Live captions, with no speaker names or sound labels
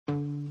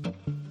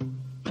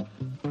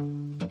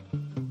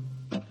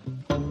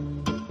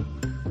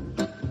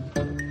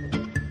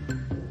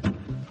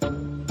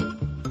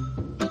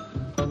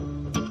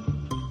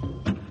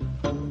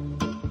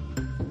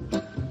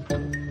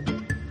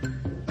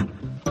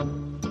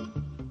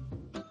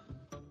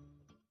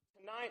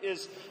tonight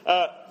is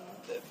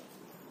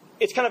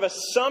it's kind of a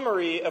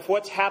summary of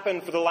what's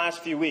happened for the last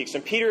few weeks.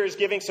 And Peter is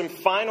giving some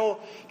final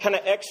kind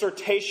of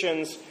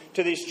exhortations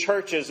to these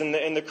churches and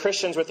the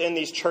Christians within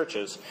these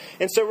churches.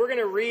 And so we're going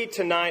to read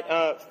tonight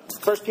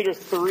 1 Peter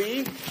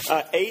 3,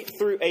 8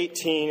 through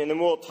 18, and then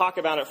we'll talk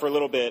about it for a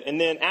little bit.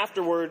 And then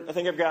afterward, I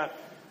think I've got,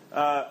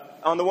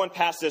 on the one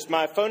past this,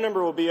 my phone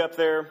number will be up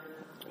there.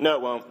 No,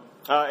 it won't.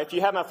 If you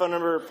have my phone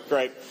number,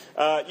 great.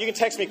 You can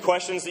text me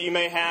questions that you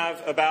may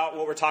have about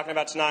what we're talking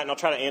about tonight, and I'll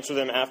try to answer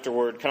them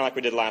afterward, kind of like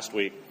we did last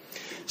week.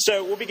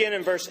 So we'll begin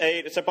in verse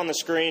 8. It's up on the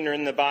screen or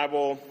in the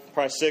Bible,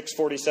 probably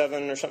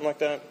 647 or something like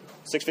that.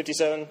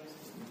 657?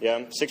 Yeah,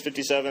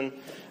 657.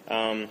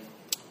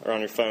 Or on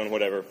your phone,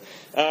 whatever.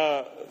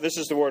 This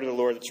is the word of the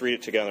Lord. Let's read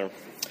it together.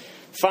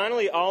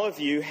 Finally, all of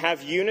you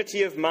have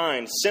unity of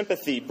mind,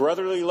 sympathy,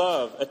 brotherly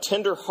love, a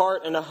tender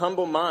heart, and a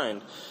humble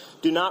mind.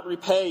 Do not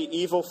repay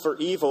evil for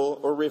evil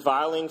or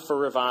reviling for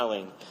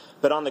reviling,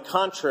 but on the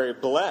contrary,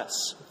 bless.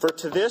 For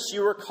to this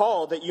you are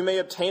called, that you may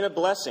obtain a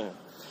blessing.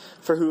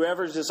 For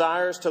whoever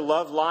desires to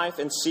love life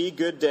and see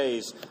good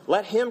days,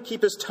 let him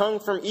keep his tongue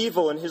from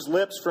evil and his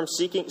lips from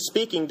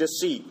speaking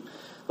deceit.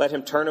 Let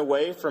him turn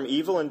away from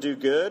evil and do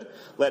good.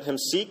 Let him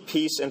seek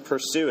peace and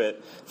pursue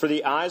it. For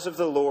the eyes of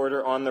the Lord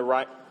are on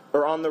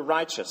the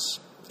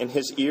righteous, and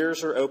his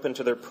ears are open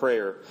to their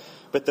prayer.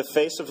 But the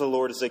face of the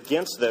Lord is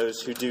against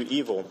those who do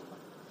evil.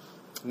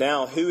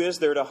 Now, who is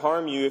there to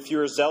harm you if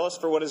you are zealous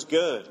for what is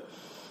good?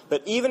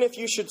 But even if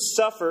you should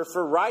suffer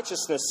for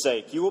righteousness'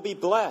 sake, you will be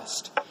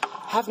blessed.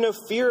 Have no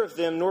fear of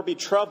them, nor be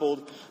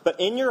troubled, but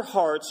in your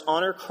hearts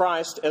honor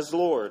Christ as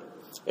Lord,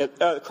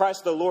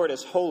 Christ the Lord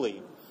as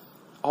holy,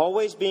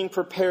 always being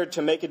prepared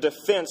to make a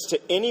defense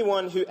to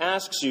anyone who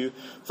asks you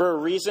for a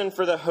reason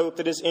for the hope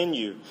that is in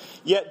you.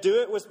 Yet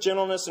do it with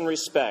gentleness and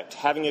respect,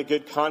 having a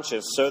good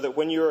conscience, so that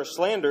when you are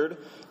slandered,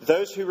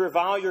 those who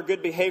revile your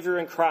good behavior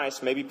in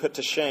Christ may be put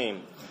to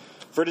shame.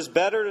 For it is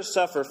better to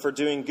suffer for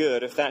doing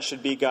good, if that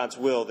should be God's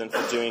will, than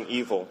for doing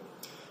evil.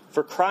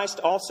 For Christ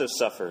also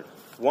suffered,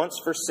 once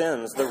for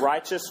sins, the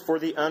righteous for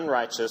the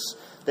unrighteous,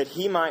 that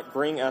he might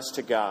bring us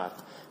to God,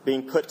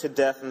 being put to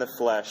death in the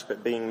flesh,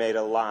 but being made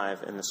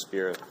alive in the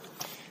Spirit.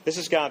 This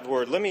is God's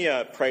word. Let me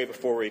pray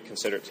before we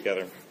consider it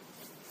together.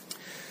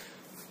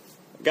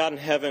 God in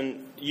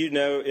heaven, you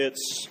know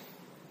it's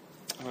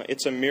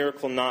a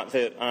miracle not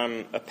that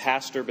I'm a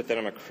pastor, but that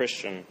I'm a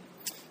Christian,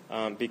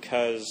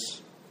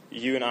 because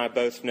you and I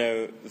both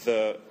know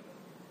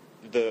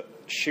the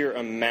sheer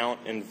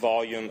amount and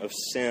volume of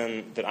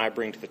sin that I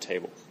bring to the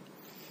table.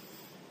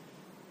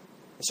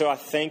 So I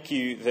thank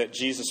you that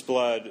Jesus'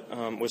 blood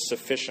was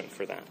sufficient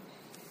for that.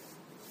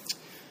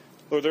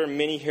 Lord, there are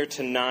many here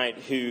tonight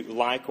who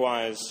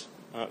likewise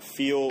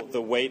feel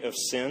the weight of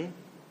sin,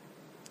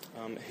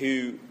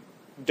 who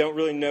don't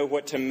really know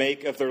what to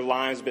make of their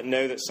lives, but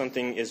know that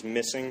something is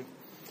missing,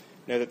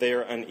 know that they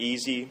are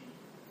uneasy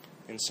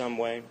in some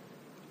way.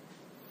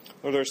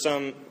 Lord, there are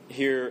some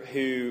here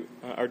who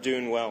are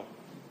doing well,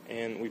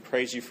 and we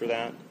praise you for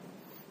that.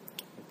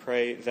 We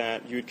pray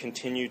that you would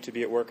continue to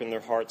be at work in their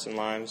hearts and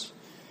lives.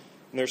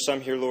 And there are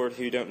some here, Lord,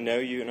 who don't know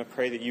you, and I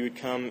pray that you would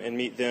come and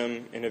meet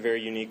them in a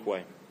very unique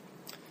way.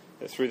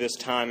 That through this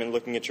time and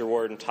looking at your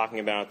word and talking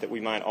about it, that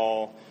we might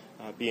all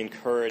be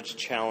encouraged,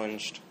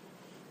 challenged,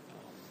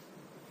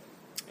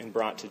 and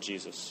brought to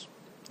Jesus.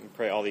 We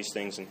pray all these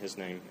things in his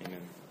name.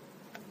 Amen.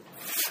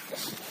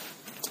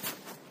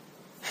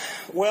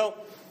 Well,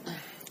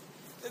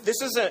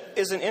 this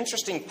is an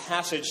interesting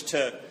passage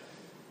to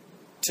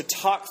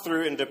talk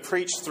through and to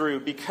preach through,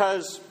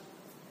 because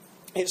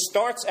it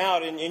starts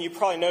out, and you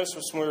probably noticed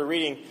this when we were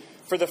reading,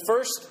 for the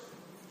first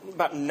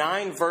about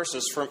 9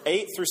 verses, from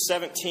 8 through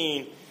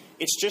 17,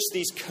 it's just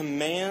these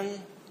command.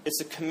 It's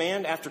a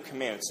command after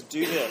command. It's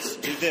do this,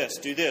 do this,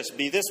 do this,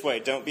 be this way,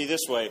 don't be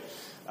this way,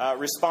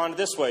 respond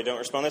this way, don't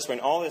respond this way,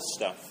 and all this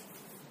stuff.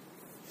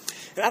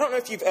 And I don't know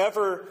if you've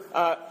ever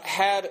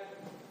had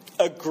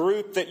a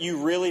group that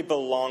you really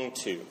belong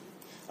to,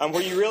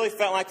 where you really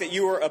felt like that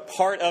you were a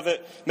part of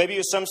it. Maybe it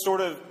was some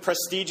sort of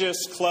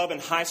prestigious club in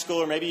high school,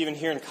 or maybe even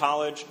here in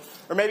college.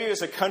 Or maybe it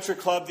was a country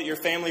club that your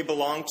family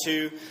belonged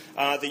to,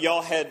 that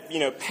y'all had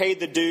paid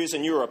the dues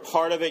and you were a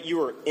part of it, you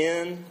were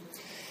in.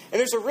 And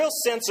there's a real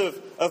sense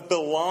of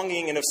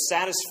belonging and of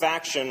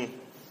satisfaction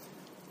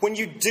when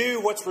you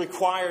do what's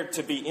required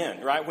to be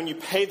in, right? When you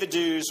pay the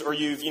dues, or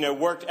you've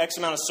worked X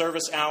amount of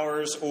service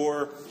hours,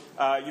 or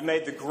you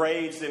made the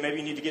grades that maybe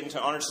you need to get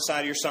into honor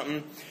society or something.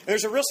 And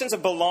there's a real sense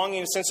of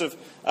belonging, a sense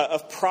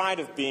of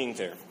pride of being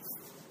there.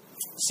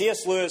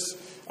 C.S.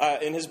 Lewis,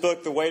 in his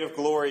book, The Weight of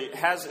Glory,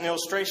 has an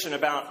illustration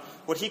about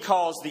what he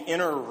calls the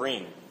inner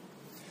ring.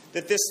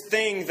 That this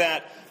thing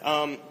that,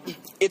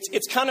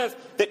 it's kind of,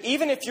 that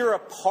even if you're a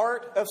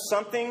part of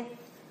something,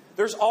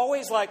 there's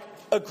always like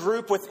a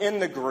group within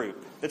the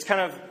group. That's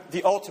kind of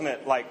the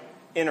ultimate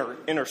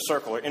inner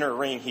circle, or inner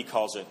ring, he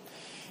calls it.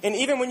 And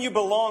even when you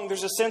belong,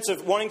 there's a sense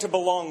of wanting to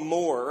belong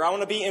more. Or I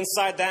want to be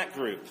inside that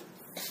group.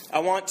 I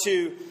want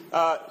to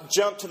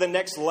jump to the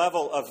next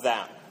level of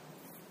that.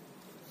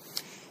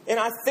 And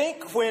I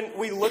think when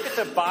we look at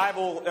the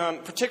Bible,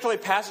 particularly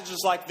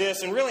passages like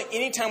this, and really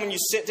anytime when you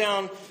sit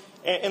down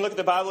and look at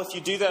the Bible, if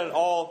you do that at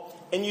all,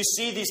 and you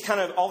see these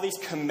kind of all these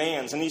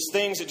commands and these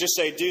things that just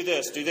say, do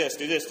this, do this,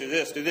 do this, do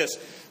this, do this.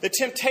 The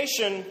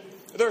temptation,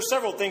 there are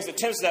several things that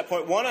tempt us at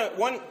that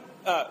point.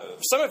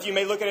 Some of you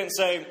may look at it and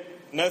say,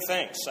 no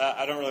thanks,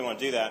 I don't really want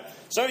to do that.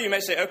 Some of you may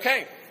say,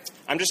 okay,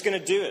 I'm just going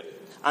to do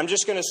it. I'm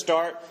just going to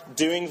start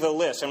doing the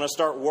list. I'm going to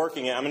start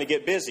working it. I'm going to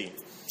get busy.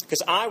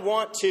 Because I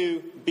want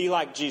to be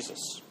like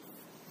Jesus.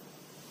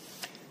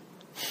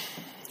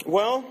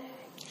 Well,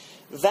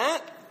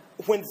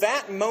 when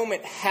that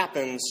moment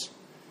happens,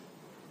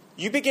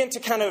 you begin to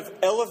kind of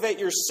elevate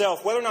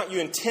yourself, whether or not you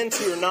intend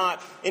to or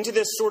not, into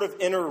this sort of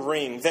inner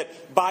ring.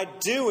 That by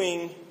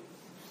doing,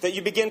 that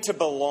you begin to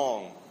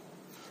belong.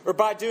 Or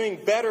by doing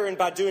better and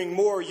by doing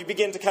more, you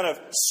begin to kind of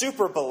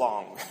super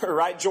belong,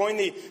 right? Join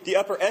the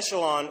upper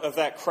echelon of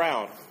that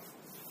crowd.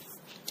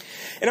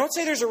 And I would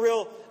say there's a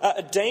real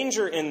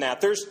danger in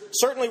that. There's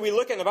certainly, we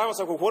look at the Bible and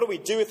say, well, what do we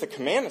do with the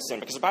commandments then?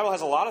 Because the Bible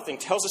has a lot of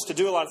things, tells us to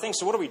do a lot of things.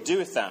 So what do we do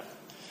with that?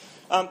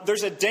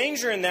 There's a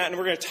danger in that, and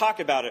we're going to talk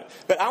about it.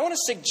 But I want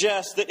to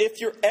suggest that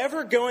if you're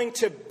ever going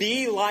to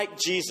be like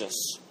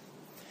Jesus,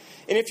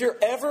 and if you're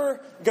ever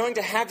going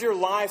to have your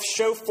life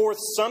show forth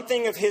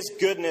something of His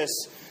goodness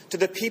to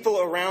the people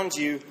around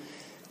you,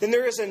 then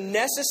there is a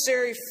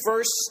necessary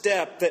first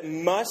step that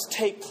must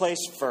take place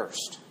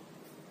first.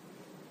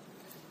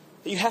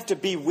 You have to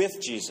be with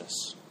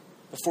Jesus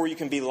before you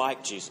can be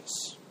like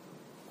Jesus.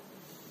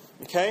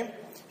 Okay?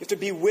 You have to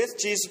be with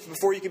Jesus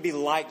before you can be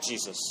like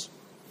Jesus.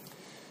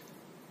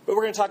 But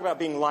we're going to talk about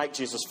being like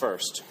Jesus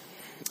first.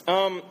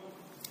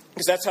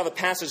 Because that's how the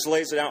passage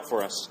lays it out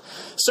for us.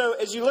 So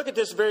as you look at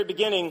this very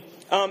beginning,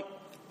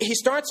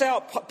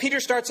 Peter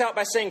starts out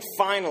by saying,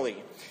 finally.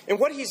 And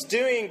what he's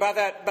doing by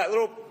that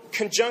little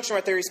conjunction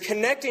right there, he's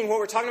connecting what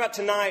we're talking about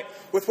tonight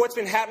with what's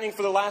been happening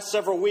for the last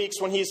several weeks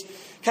when he's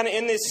kind of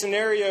in this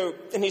scenario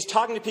and he's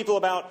talking to people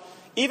about,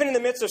 even in the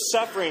midst of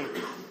suffering,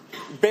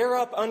 bear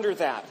up under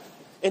that.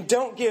 And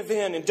don't give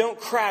in and don't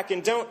crack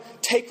and don't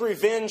take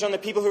revenge on the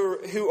people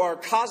who are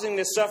causing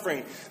this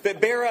suffering.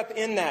 But bear up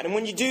in that. And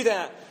when you do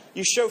that,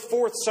 you show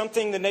forth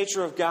something the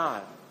nature of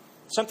God.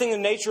 Something the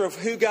nature of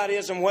who God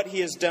is and what He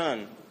has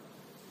done.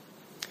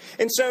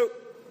 And so,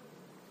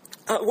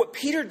 what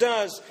Peter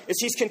does is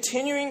he's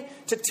continuing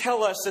to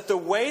tell us that the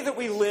way that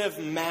we live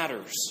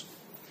matters.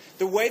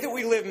 The way that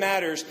we live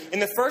matters.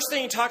 And the first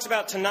thing he talks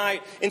about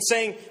tonight in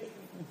saying,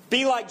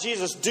 be like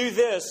Jesus, do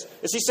this,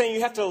 is he's saying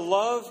you have to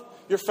love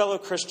your fellow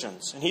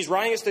Christians. And he's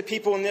writing us to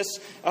people in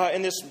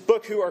this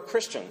book who are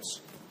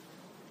Christians.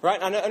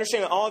 Right? I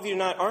understand that all of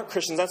you aren't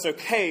Christians. That's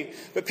okay.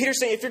 But Peter's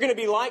saying if you're going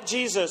to be like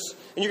Jesus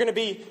and you're going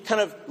to be kind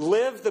of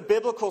live the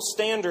biblical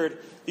standard,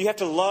 you have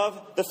to love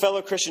the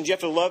fellow Christians. You have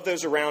to love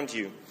those around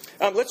you.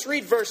 Let's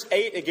read verse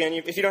 8 again.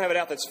 If you don't have it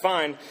out, that's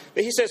fine.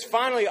 But he says,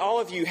 finally, all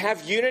of you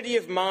have unity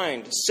of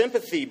mind,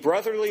 sympathy,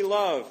 brotherly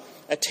love,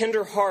 a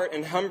tender heart,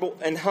 and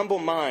humble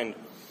mind.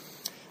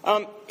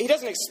 He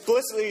doesn't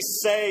explicitly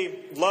say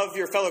love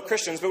your fellow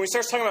Christians, but when he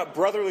starts talking about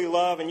brotherly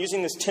love and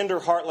using this tender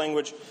heart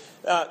language,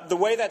 the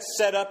way that's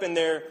set up in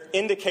there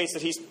indicates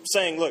that he's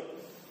saying, look,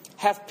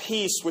 have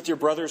peace with your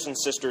brothers and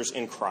sisters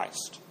in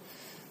Christ.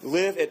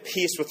 Live at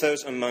peace with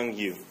those among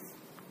you.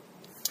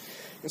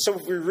 And so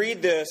if we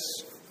read this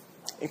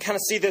and kind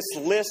of see this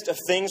list of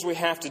things we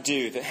have to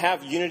do that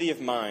have unity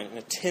of mind and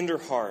a tender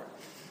heart,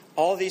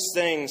 all these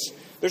things,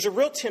 there's a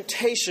real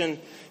temptation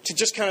to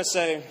just kind of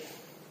say,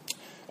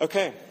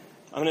 okay,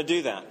 I'm going to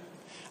do that.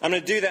 I'm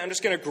going to do that. I'm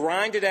just going to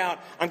grind it out.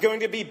 I'm going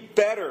to be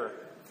better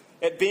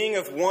at being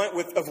of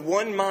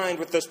one mind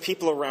with those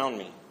people around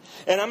me.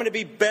 And I'm going to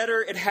be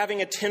better at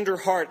having a tender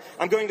heart.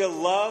 I'm going to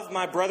love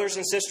my brothers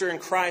and sisters in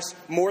Christ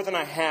more than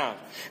I have.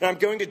 And I'm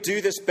going to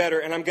do this better,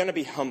 and I'm going to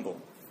be humble.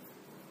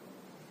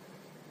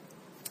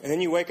 And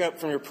then you wake up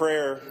from your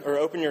prayer, or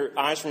open your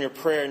eyes from your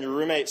prayer, and your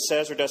roommate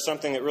says or does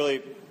something that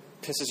really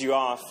pisses you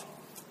off.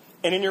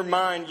 And in your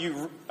mind,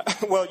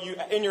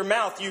 in your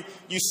mouth,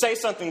 you say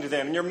something to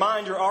them. In your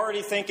mind, you're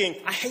already thinking,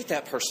 I hate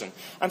that person.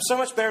 I'm so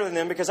much better than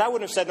them because I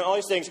wouldn't have said all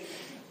these things.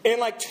 And in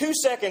like 2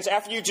 seconds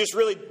after you just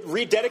really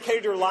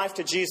rededicated your life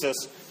to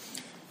Jesus,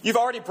 you've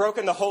already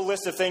broken the whole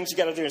list of things you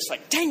got to do. It's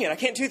like, dang it, I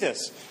can't do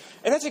this.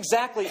 And that's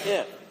exactly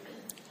it.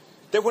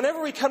 That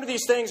whenever we come to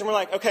these things and we're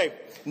like, okay,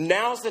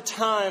 now's the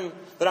time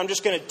that I'm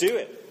just going to do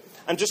it.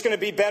 I'm just going to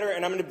be better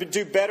and I'm going to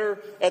do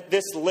better at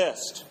this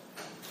list.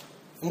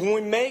 And when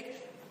we make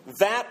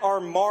that our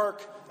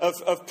mark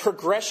of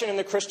progression in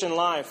the Christian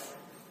life,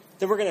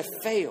 then we're going to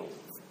fail.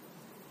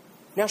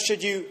 Now,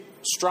 should you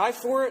strive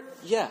for it?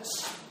 Yes.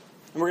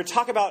 And we're going to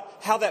talk about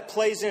how that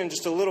plays in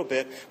just a little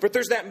bit. But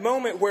there's that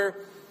moment where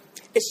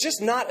it's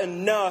just not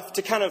enough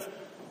to kind of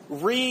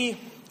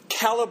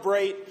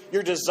recalibrate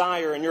your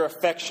desire and your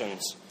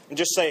affections and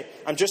just say,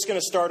 I'm just going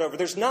to start over.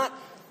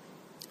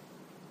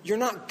 You're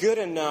not good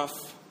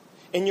enough,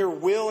 and your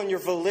will and your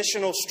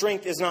volitional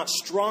strength is not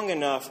strong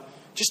enough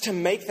just to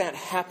make that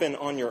happen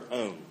on your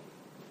own.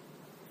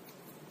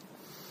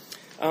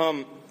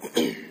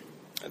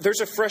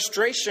 There's a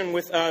frustration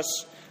with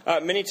us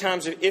many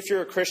times, if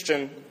you're a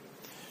Christian,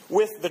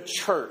 with the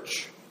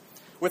church.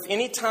 With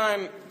any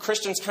time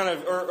Christians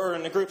or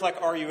in a group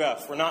like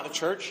RUF, we're not the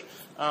church,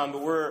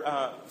 but we're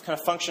kind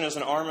of function as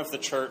an arm of the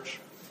church.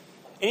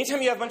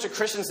 Anytime you have a bunch of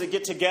Christians that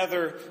get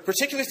together,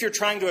 particularly if you're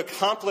trying to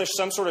accomplish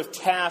some sort of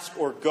task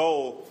or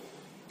goal,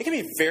 it can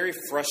be very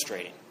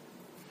frustrating.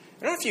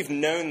 I don't know if you've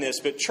known this,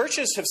 but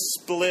churches have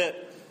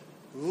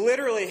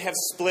literally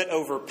split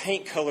over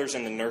paint colors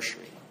in the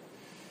nursery.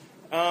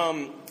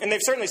 And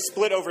they've certainly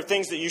split over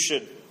things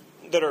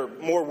that are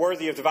more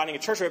worthy of dividing a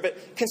church over,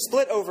 but can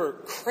split over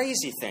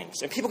crazy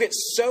things. And people get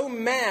so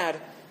mad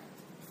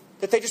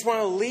that they just want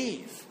to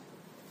leave.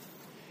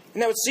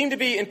 And that would seem to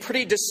be in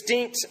pretty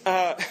distinct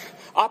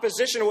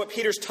opposition to what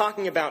Peter's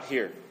talking about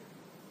here.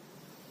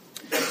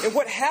 And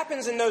what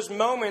happens in those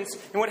moments,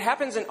 and what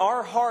happens in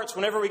our hearts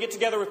whenever we get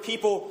together with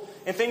people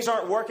and things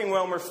aren't working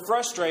well and we're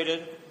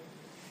frustrated,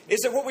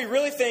 is that what we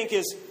really think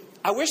is,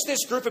 I wish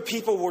this group of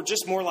people were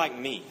just more like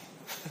me.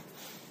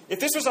 If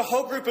this was a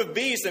whole group of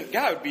bees, then,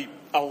 God, it would be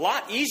a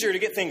lot easier to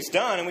get things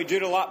done, and we'd do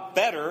it a lot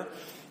better,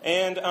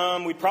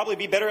 and we'd probably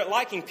be better at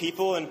liking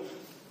people. And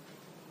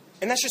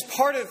that's just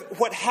part of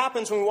what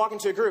happens when we walk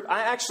into a group.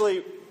 I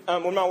actually,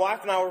 when my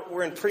wife and I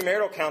were in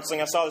premarital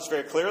counseling, I saw this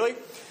very clearly.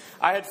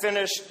 I had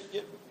finished...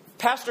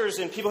 Pastors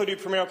and people who do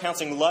premarital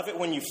counseling love it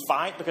when you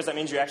fight, because that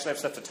means you actually have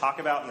stuff to talk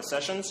about in the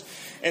sessions.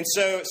 And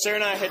so Sarah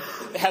and I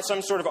had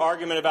some sort of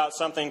argument about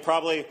something,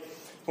 probably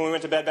when we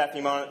went to Bed Bath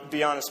 &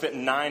 Beyond and spent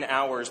 9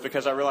 hours,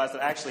 because I realized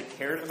that I actually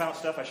cared about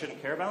stuff I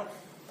shouldn't care about.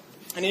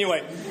 And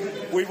anyway,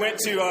 we went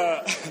to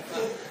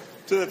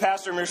the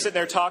pastor, and we were sitting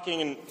there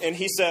talking, and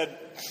he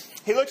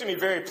looked at me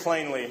very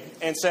plainly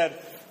and said,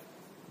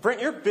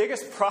 Brent, your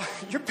biggest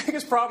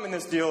problem in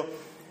this deal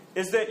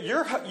is that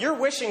you're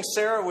wishing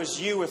Sarah was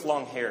you with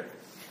long hair.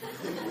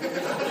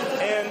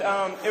 And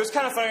it was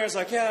kind of funny. I was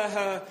like,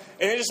 yeah.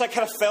 And it just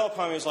kind of fell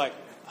upon me. It was like,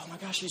 oh my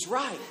gosh, he's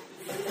right.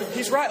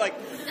 He's right. Like,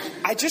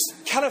 I just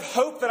kind of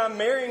hope that I'm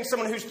marrying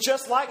someone who's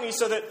just like me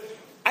so that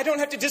I don't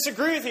have to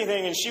disagree with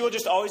anything, and she will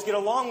just always get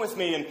along with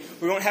me, and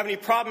we won't have any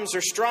problems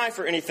or strife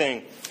or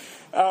anything.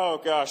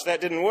 Oh gosh, that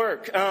didn't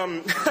work. But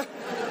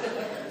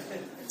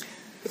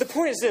the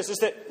point is this, is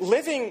that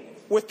living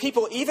with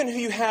people, even who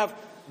you have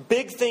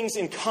big things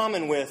in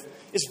common with,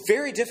 is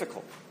very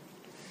difficult.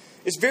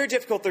 It's very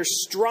difficult.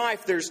 There's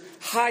strife, there's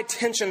high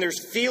tension,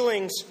 there's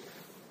feelings.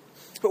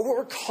 But what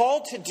we're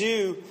called to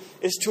do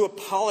is to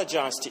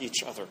apologize to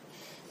each other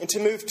and to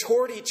move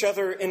toward each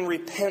other in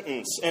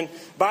repentance. And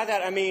by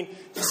that I mean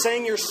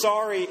saying you're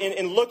sorry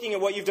and looking at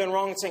what you've done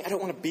wrong and saying, I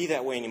don't want to be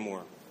that way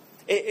anymore.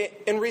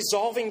 And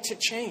resolving to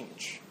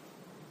change.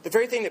 The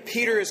very thing that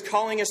Peter is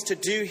calling us to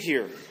do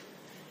here.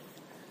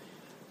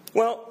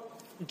 Well,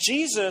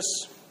 Jesus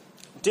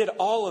did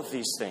all of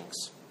these things.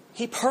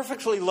 He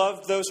perfectly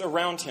loved those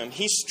around him.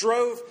 He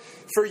strove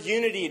for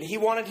unity, and he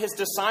wanted his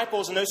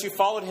disciples and those who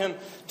followed him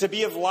to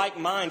be of like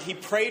mind. He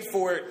prayed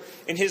for it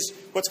in his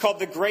what's called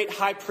the great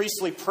high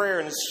priestly prayer,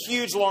 in his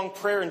huge long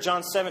prayer in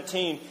John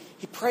 17.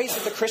 He prays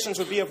that the Christians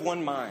would be of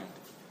one mind.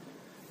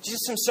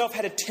 Jesus himself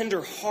had a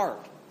tender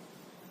heart.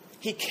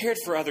 He cared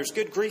for others.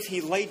 Good grief,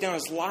 he laid down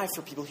his life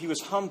for people. He was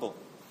humble.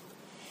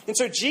 And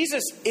so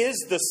Jesus is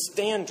the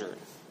standard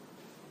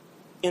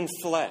in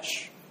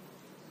flesh.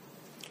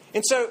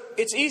 And so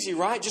it's easy,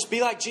 right? Just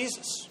be like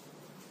Jesus.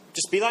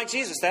 Just be like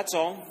Jesus, that's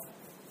all.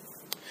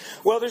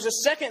 Well, there's a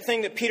second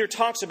thing that Peter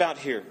talks about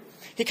here.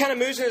 He kind of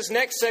moves in his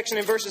next section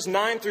in verses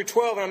 9 through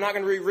 12, and I'm not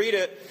going to reread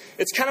it.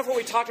 It's kind of what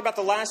we talked about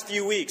the last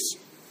few weeks.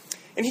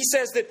 And he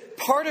says that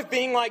part of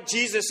being like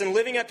Jesus and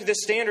living up to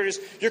this standard is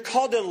you're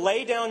called to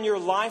lay down your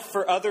life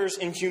for others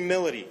in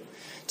humility.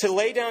 To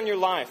lay down your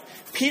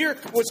life. Peter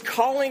was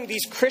calling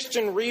these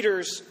Christian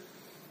readers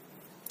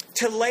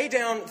to lay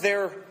down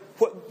their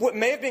what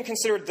may have been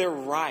considered their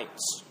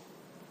rights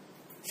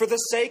for the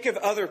sake of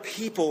other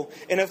people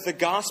and of the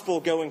gospel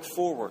going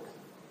forward.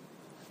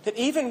 That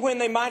even when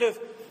they might have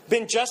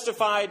been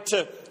justified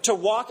to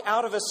walk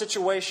out of a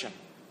situation,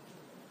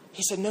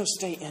 he said, no,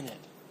 stay in it.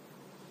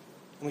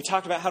 And we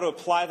talked about how to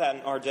apply that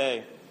in our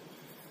day.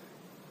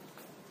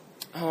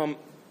 But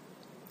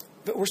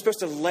we're supposed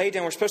to lay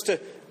down, we're supposed to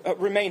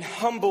remain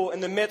humble in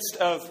the midst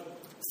of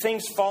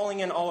things falling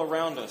in all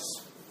around us.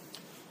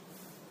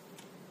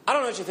 I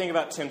don't know what you think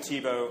about Tim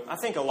Tebow. I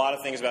think a lot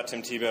of things about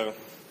Tim Tebow.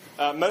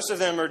 Most of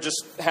them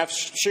have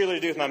surely to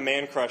do with my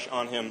man crush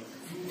on him.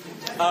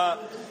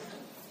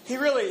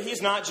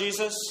 He's not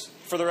Jesus,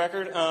 for the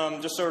record,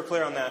 just so we're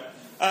clear on that.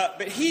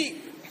 But he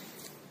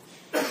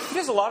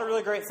does a lot of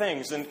really great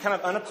things, and kind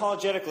of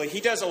unapologetically, he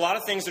does a lot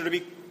of things that are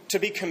to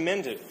be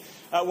commended.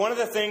 One of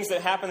the things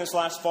that happened this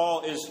last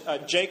fall is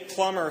Jake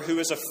Plummer, who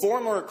is a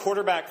former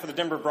quarterback for the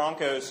Denver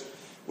Broncos,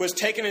 was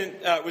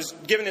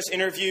given this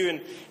interview,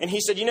 and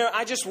he said,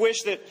 I just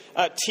wish that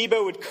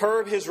Tebow would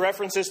curb his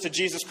references to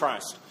Jesus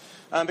Christ.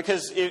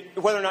 Because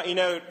whether or not you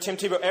know, Tim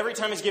Tebow, every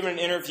time he's given an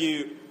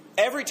interview,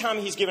 every time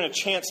he's given a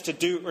chance to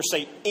do or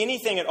say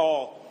anything at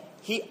all,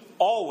 he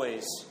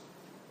always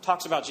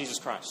talks about Jesus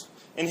Christ.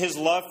 in his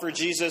love for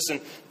Jesus.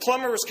 And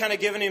Plummer was kind of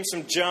giving him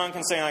some junk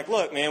and saying, like,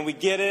 look, man, we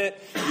get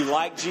it. You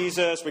like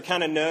Jesus. We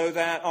kind of know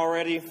that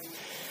already.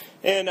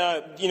 And,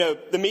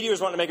 the media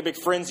was wanting to make a big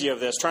frenzy of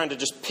this, trying to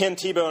just pin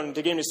Tebow and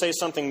to get him to say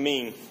something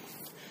mean.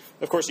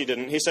 Of course he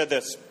didn't. He said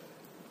this: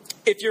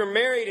 if you're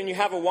married and you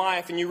have a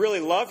wife and you really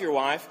love your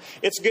wife,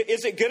 is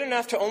it good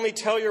enough to only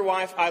tell your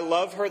wife, I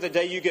love her, the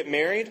day you get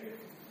married?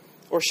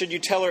 Or should you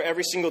tell her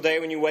every single day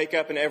when you wake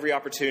up and every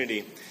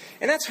opportunity?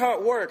 And that's how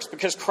it works,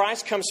 because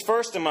Christ comes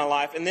first in my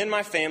life, and then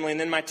my family, and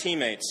then my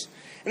teammates.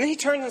 And then he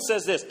turns and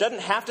says this,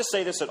 doesn't have to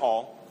say this at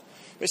all.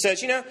 He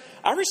says,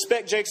 I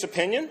respect Jake's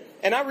opinion,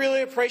 and I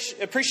really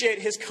appreciate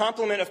his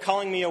compliment of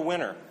calling me a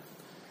winner.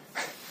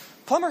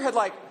 Plummer had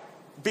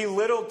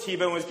belittled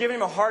Tebow and was giving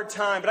him a hard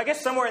time, but I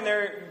guess somewhere in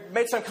there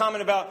made some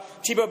comment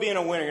about Tebow being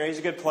a winner. He's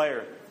a good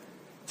player.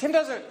 He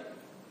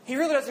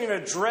really doesn't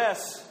even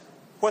address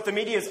what the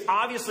media is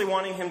obviously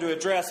wanting him to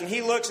address. And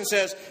he looks and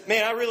says,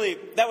 man,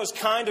 that was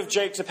kind of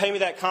Jake to pay me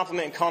that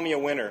compliment and call me a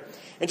winner.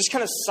 And just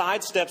kind of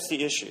sidesteps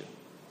the issue.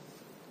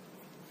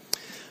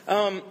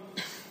 And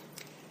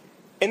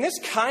this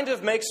kind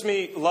of makes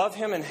me love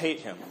him and hate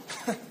him.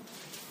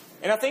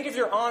 And I think if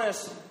you're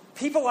honest,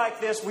 people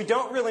like this, we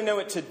don't really know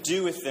what to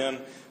do with them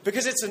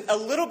because it's a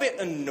little bit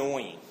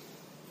annoying.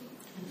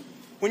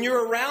 When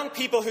you're around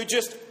people who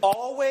just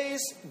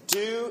always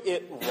do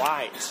it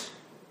right.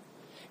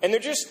 And they're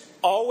just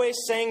always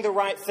saying the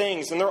right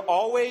things. And they're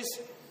always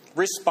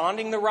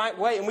responding the right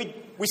way. And we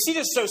see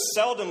this so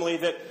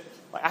seldomly that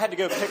I had to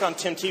go pick on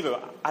Tim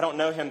Tebow. I don't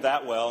know him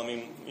that well. I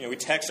mean, we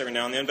text every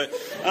now and then. But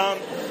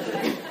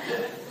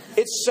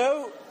it's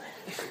so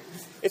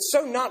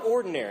not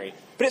ordinary.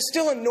 But it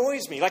still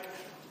annoys me.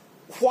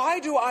 Why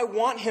do I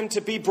want him to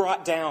be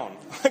brought down?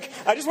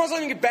 I just want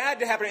something bad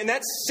to happen. And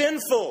that's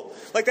sinful.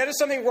 That is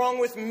something wrong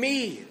with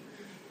me,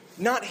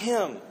 not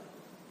him.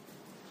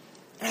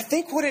 And I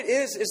think what it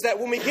is that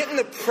when we get in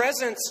the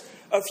presence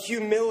of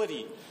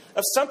humility,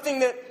 of something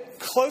that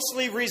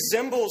closely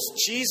resembles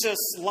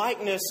Jesus'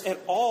 likeness at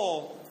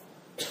all,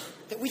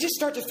 that we just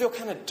start to feel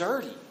kind of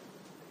dirty.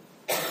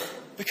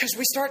 Because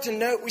we start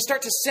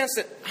to sense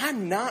that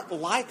I'm not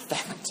like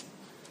that.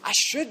 I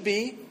should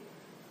be.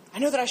 I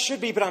know that I should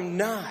be, but I'm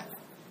not.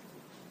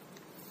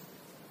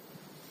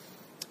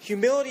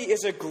 Humility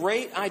is a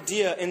great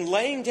idea, and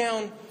laying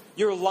down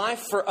your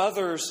life for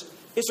others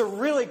is a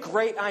really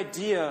great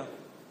idea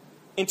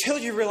until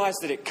you realize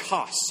that it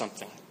costs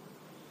something.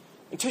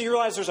 Until you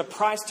realize there's a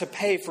price to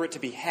pay for it to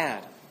be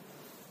had.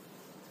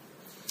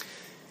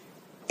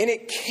 And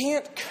it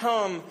can't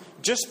come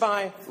just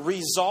by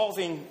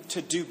resolving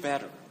to do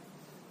better.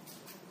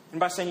 And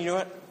by saying, you know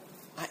what?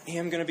 I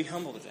am going to be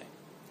humble today.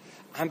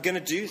 I'm going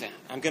to do that.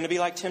 I'm going to be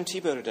like Tim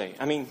Tebow today.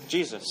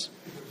 Jesus.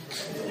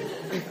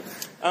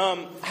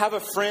 Have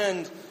a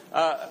friend.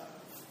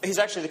 He's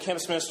actually the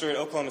campus minister at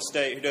Oklahoma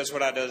State who does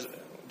what I does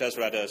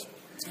what I does.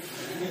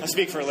 I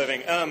speak for a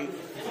living.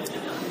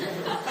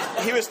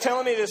 He was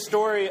telling me this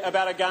story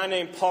about a guy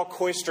named Paul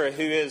Koistra,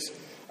 who is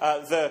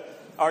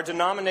our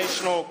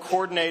denominational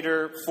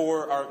coordinator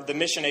for the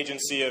mission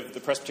agency of the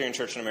Presbyterian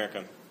Church in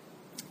America,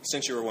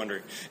 since you were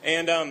wondering.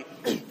 And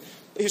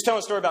he was telling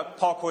a story about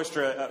Paul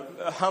Koistra,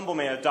 a humble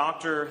man, a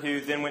doctor who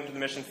then went to the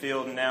mission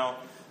field and now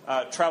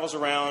travels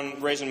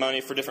around raising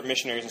money for different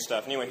missionaries and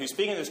stuff. Anyway, he was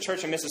speaking at this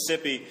church in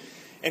Mississippi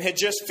and had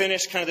just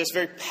finished kind of this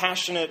very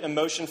passionate,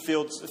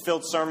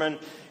 emotion-filled sermon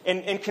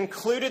and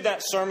concluded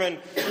that sermon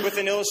with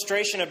an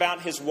illustration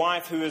about his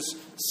wife who is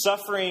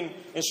suffering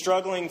and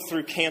struggling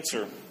through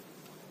cancer.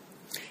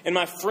 And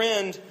my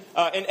friend,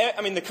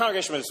 the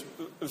congregation was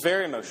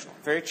very emotional,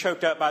 very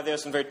choked up by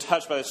this and very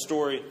touched by this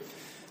story.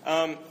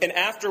 And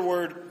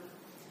afterward,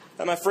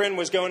 my friend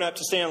was going up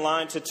to stand in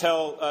line to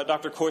tell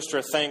Dr.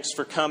 Koistra thanks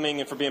for coming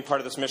and for being part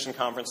of this mission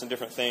conference and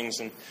different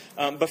things. And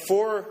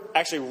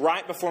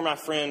right before my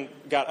friend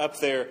got up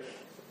there,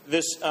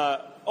 this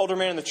older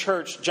man in the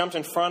church jumped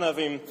in front of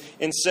him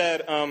and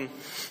said, when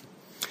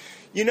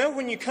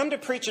you come to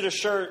preach at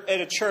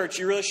a church,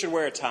 you really should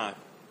wear a tie.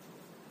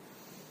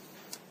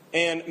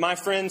 And my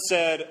friend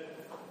said,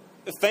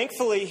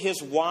 thankfully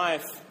his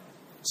wife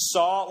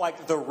saw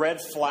the red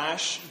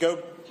flash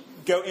go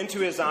into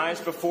his eyes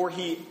before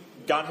he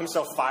got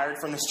himself fired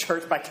from this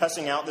church by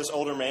cussing out this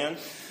older man.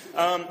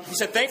 He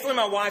said, thankfully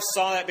my wife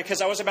saw that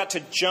because I was about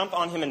to jump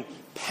on him and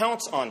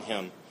pounce on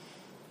him.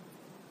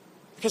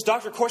 Because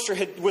Dr.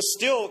 Koistra was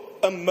still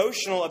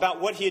emotional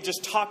about what he had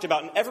just talked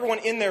about, and everyone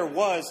in there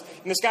was.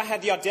 And this guy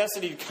had the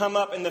audacity to come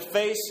up in the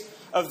face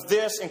of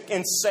this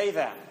and say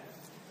that.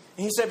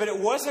 And he said, but it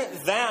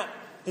wasn't that.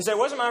 He said, it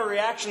wasn't my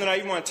reaction that I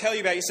even want to tell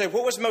you about. He said,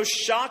 what was most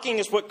shocking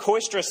is what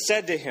Koistra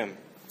said to him.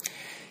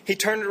 He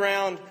turned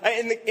around,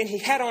 and he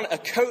had on a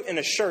coat and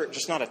a shirt,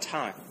 just not a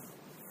tie.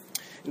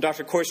 And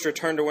Dr. Koistra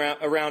turned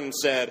around and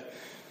said,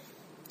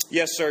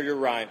 yes, sir, you're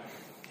right.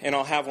 And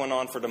I'll have one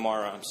on for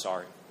tomorrow. I'm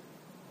sorry.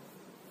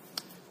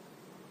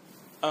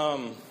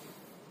 I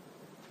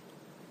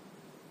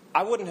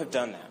wouldn't have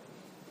done that.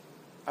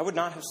 I would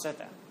not have said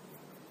that.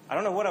 I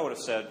don't know what I would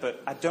have said,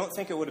 but I don't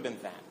think it would have been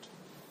that.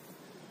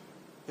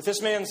 If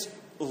this man's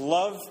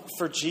love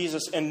for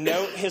Jesus and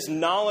his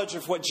knowledge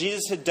of what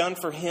Jesus had done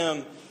for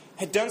him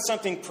had done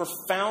something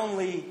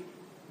profoundly,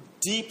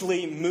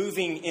 deeply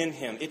moving in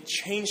him. It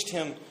changed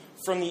him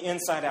from the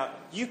inside out.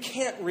 You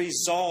can't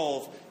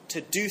resolve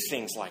to do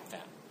things like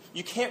that.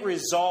 You can't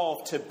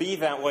resolve to be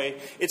that way.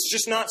 It's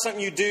just not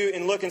something you do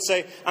and look and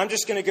say, I'm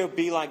just going to go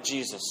be like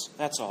Jesus.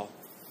 That's all.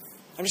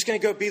 I'm just going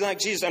to go be like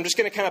Jesus. I'm just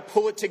going to kind of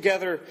pull it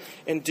together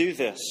and do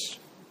this.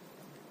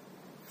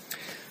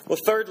 Well,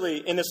 thirdly,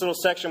 in this little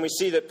section, we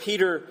see that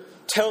Peter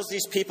tells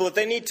these people that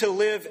they need to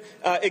live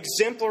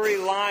exemplary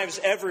lives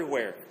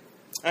everywhere.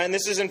 And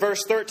this is in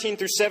verse 13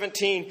 through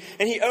 17.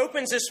 And he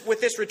opens this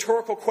with this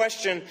rhetorical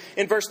question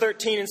in verse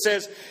 13 and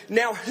says,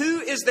 now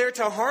who is there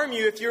to harm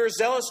you if you are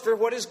zealous for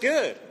what is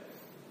good?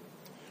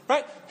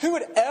 Right? Who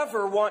would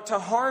ever want to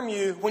harm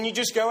you when you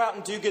just go out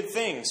and do good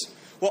things?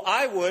 Well,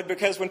 I would,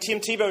 because when Tim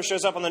Tebow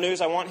shows up on the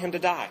news, I want him to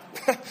die.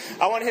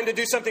 I want him to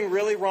do something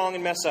really wrong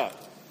and mess up.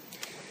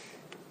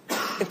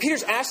 And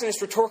Peter's asking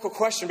this rhetorical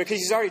question because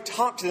he's already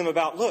talked to them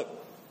about, look,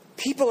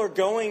 people are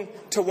going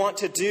to want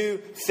to do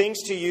things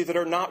to you that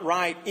are not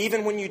right,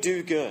 even when you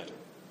do good.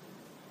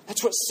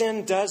 That's what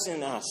sin does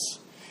in us.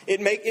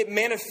 It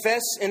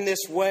manifests in this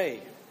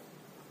way.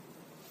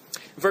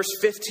 Verse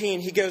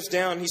 15, he goes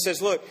down. He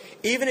says, look,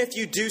 even if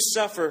you do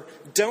suffer,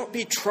 don't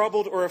be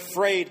troubled or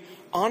afraid.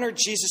 Honor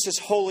Jesus as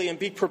holy and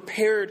be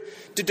prepared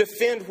to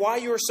defend why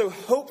you are so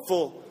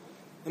hopeful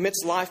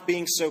amidst life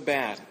being so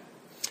bad.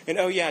 And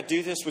oh yeah,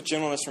 do this with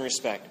gentleness and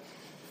respect.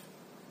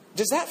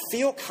 Does that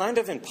feel kind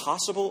of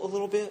impossible a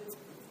little bit?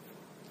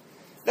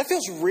 That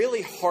feels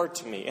really hard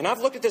to me. And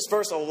I've looked at this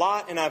verse a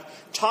lot, and I've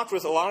talked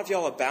with a lot of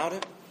y'all about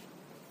it.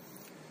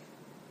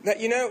 That,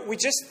 we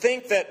just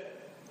think that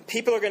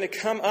people are going to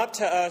come up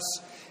to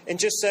us and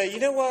just say, you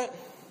know what?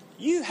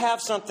 You have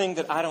something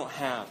that I don't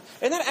have.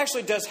 And that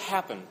actually does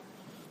happen.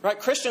 Right?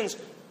 Christians,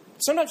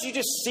 sometimes you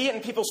just see it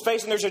in people's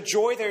face, and there's a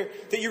joy there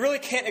that you really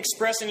can't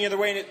express any other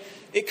way. And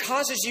it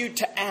causes you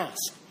to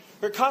ask.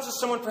 Or it causes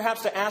someone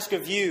perhaps to ask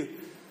of you.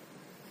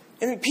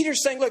 And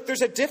Peter's saying, look,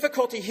 there's a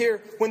difficulty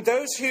here when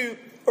those who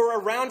are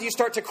around you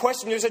start to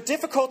question. There's a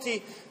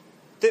difficulty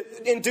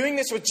that in doing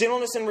this with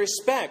gentleness and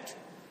respect,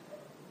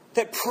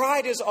 that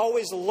pride is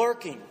always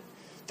lurking.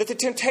 That the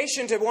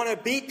temptation to want to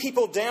beat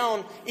people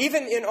down,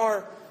 even in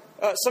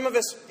some of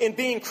us in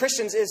being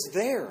Christians, is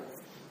there.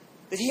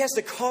 That he has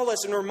to call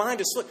us and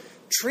remind us, look,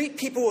 treat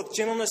people with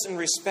gentleness and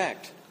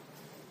respect.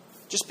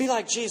 Just be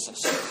like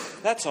Jesus.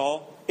 That's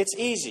all. It's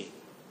easy.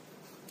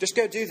 Just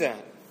go do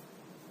that.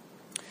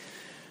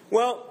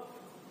 Well,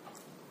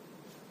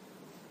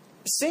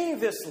 seeing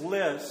this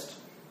list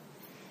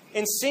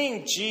and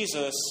seeing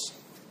Jesus,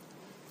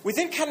 we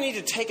then kind of need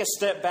to take a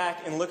step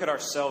back and look at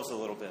ourselves a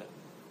little bit.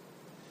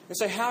 And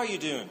say, how are you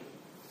doing?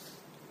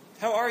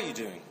 How are you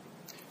doing?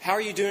 How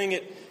are you doing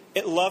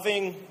at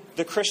loving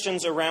the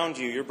Christians around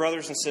you, your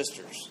brothers and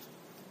sisters?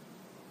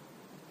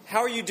 How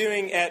are you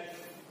doing at,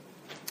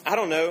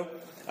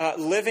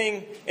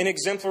 living an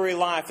exemplary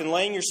life and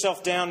laying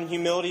yourself down in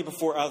humility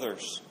before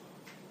others?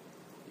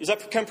 Does that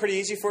become pretty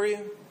easy for you?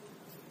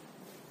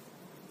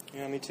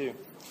 Yeah, me too.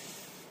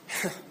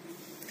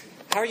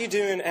 How are you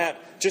doing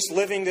at just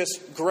living this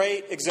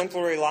great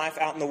exemplary life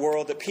out in the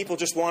world that people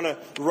just want to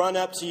run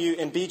up to you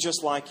and be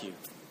just like you?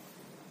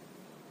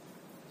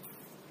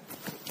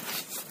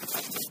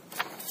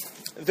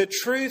 The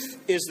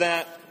truth is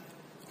that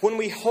when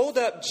we hold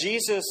up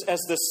Jesus as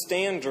the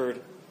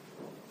standard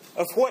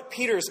of what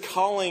Peter is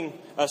calling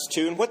us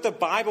to and what the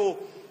Bible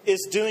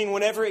is doing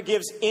whenever it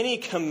gives any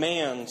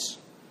commands,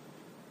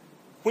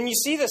 when you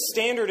see the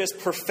standard as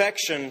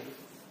perfection,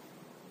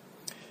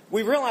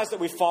 we realize that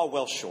we fall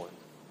well short.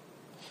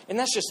 And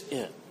that's just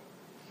it.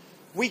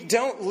 We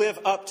don't live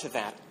up to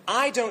that.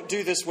 I don't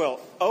do this well.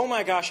 Oh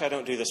my gosh, I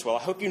don't do this well. I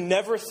hope you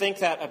never think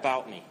that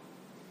about me.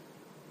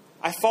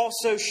 I fall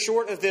so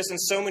short of this in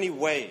so many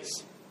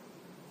ways.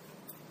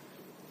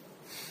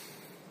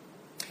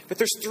 But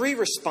there's three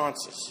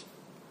responses.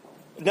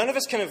 None of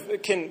us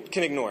can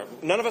ignore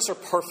it. None of us are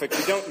perfect.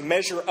 We don't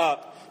measure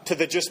up to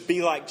the just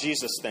be like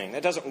Jesus thing.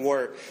 That doesn't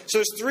work. So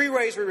there's three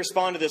ways we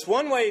respond to this.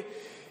 One way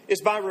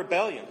is by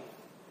rebellion.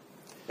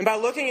 And by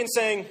looking and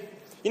saying,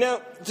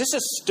 this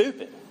is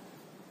stupid.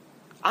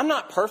 I'm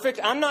not perfect.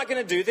 I'm not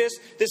going to do this.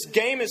 This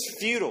game is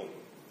futile.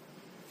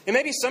 And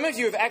maybe some of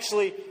you have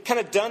actually kind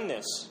of done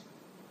this.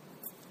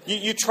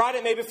 You tried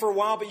it maybe for a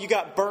while, but you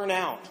got burnt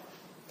out.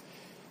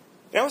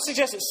 And I would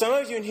suggest that some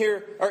of you in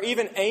here are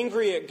even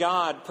angry at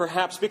God,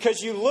 perhaps, because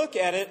you look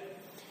at it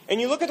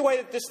and you look at the way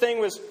that this thing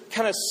was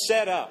kind of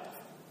set up.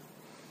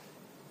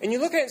 And you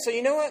look at it and say,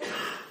 you know what?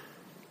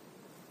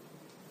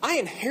 I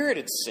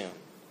inherited sin.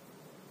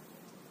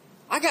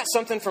 I got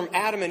something from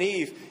Adam and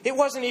Eve. It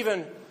wasn't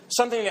even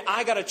something that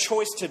I got a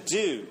choice to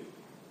do.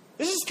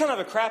 This is kind of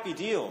a crappy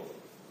deal.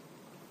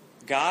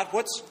 God,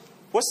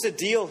 what's the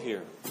deal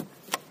here?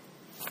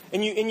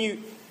 And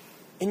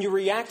you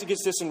react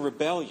against this in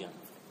rebellion.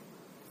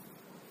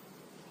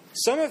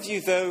 Some of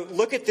you, though,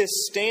 look at this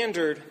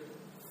standard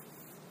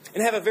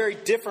and have a very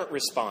different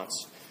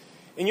response.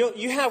 And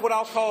you have what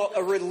I'll call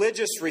a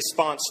religious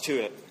response to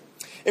it.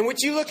 And would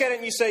you look at it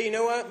and you say, you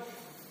know what?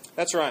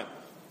 That's right.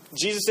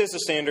 Jesus is the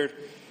standard,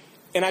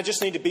 and I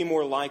just need to be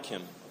more like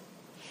him.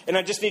 And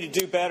I just need to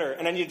do better,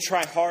 and I need to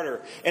try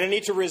harder. And I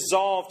need to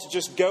resolve to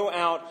just go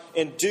out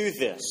and do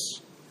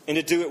this, and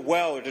to do it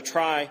well, or to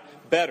try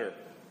better.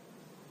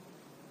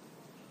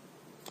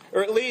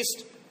 Or at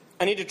least,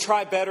 I need to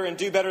try better and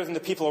do better than the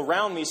people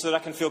around me so that I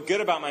can feel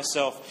good about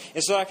myself.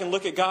 And so I can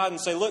look at God and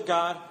say, look,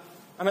 God,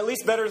 I'm at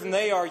least better than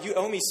they are. You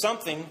owe me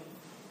something.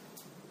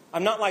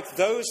 I'm not like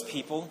those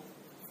people.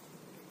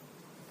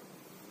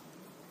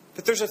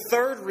 But there's a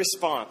third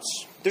response.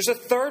 There's a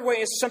third way.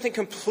 It's something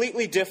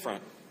completely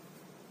different.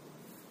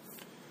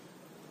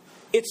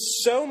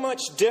 It's so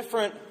much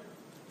different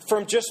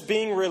from just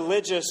being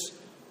religious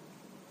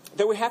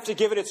that we have to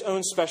give it its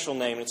own special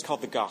name, and it's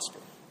called the gospel.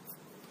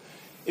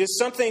 It is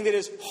something that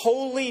is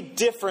wholly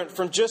different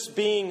from just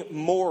being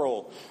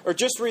moral or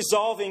just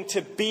resolving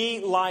to be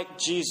like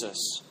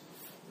Jesus.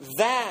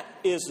 That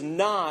is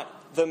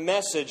not the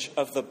message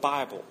of the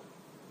Bible.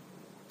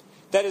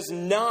 That is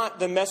not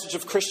the message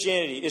of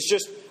Christianity. It's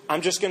just,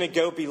 I'm just going to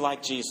go be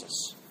like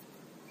Jesus.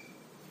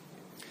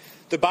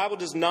 The Bible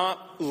does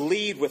not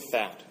lead with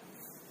that.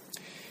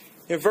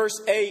 In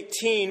verse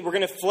 18, we're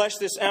going to flesh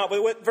this out.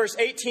 But what verse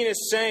 18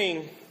 is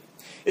saying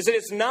is that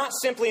it's not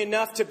simply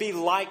enough to be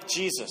like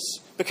Jesus,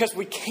 because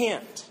we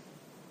can't.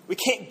 We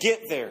can't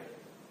get there.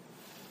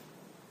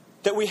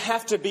 That we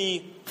have to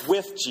be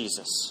with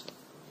Jesus.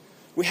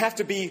 We have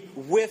to be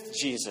with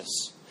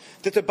Jesus.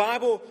 That the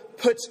Bible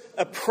puts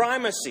a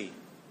primacy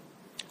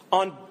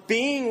on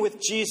being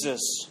with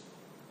Jesus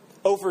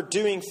over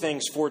doing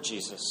things for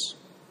Jesus.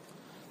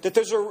 That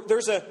there's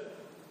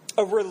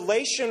a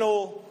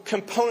relational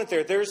component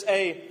there. There's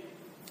a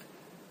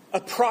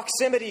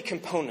proximity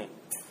component.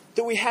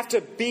 That we have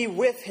to be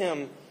with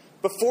him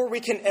before we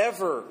can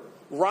ever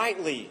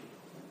rightly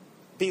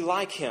be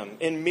like him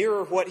and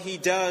mirror what he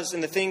does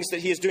and the things that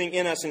he is doing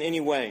in us in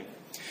any way.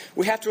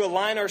 We have to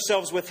align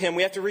ourselves with him.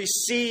 We have to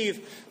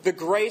receive the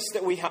grace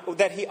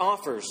that he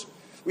offers.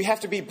 We have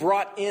to be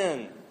brought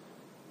in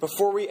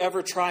before we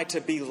ever try to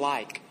be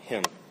like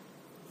him.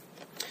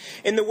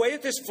 And the way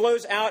that this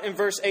flows out in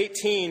verse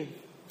 18...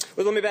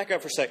 Well, let me back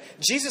up for a sec.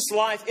 Jesus'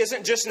 life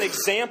isn't just an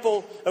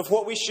example of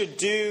what we should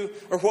do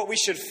or what we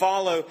should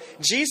follow.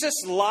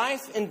 Jesus'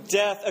 life and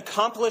death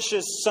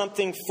accomplishes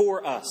something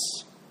for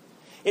us.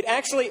 It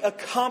actually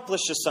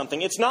accomplishes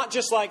something. It's not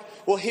just like,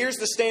 well, here's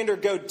the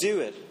standard, go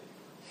do it.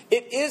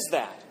 It is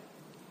that.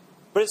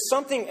 But it's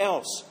something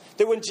else.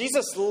 That when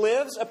Jesus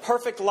lives a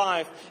perfect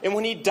life and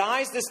when he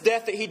dies this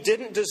death that he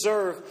didn't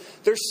deserve,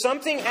 there's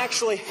something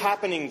actually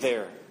happening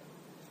there.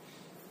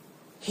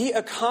 He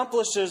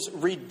accomplishes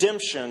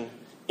redemption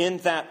in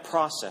that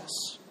process.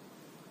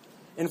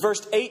 And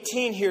verse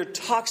 18 here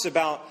talks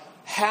about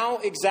how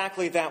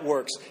exactly that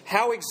works,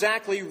 how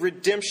exactly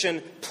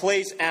redemption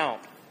plays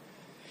out.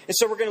 And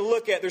so we're going to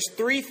look at, there's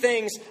three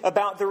things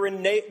about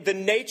the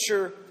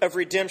nature of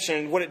redemption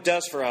and what it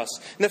does for us.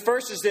 And the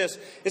first is this,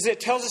 is it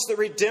tells us that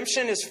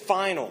redemption is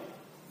final.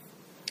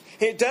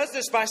 And it does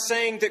this by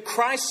saying that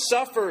Christ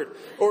suffered,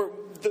 or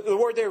the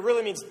word there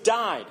really means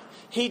died.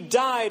 He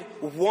died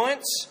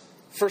once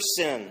for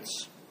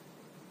sins.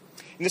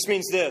 And this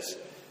means this,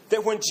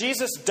 that when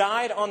Jesus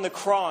died on the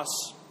cross,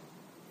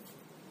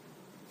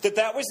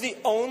 that was the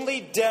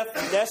only death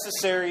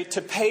necessary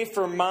to pay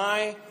for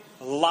my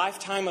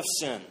lifetime of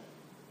sin.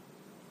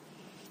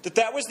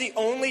 That was the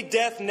only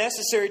death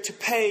necessary to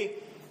pay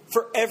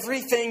for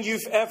everything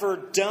you've ever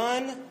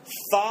done,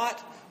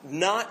 thought,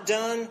 not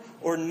done,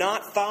 or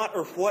not thought,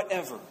 or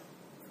whatever.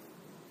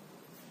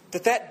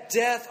 That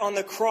death on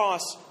the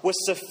cross was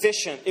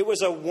sufficient. It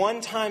was a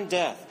one-time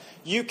death.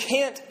 You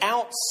can't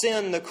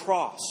out-sin the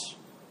cross.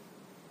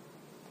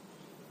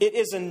 It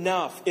is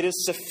enough. It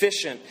is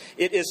sufficient.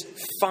 It is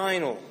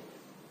final.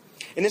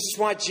 And this is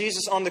why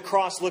Jesus on the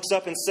cross looks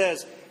up and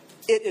says,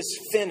 it is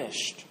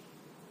finished.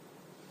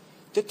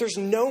 That there's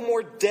no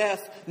more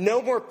death,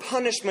 no more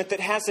punishment that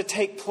has to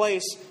take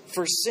place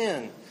for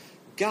sin.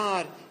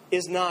 God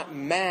is not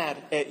mad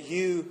at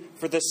you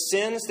for the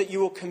sins that you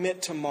will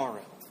commit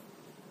tomorrow.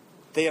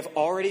 They have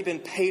already been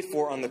paid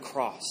for on the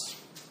cross.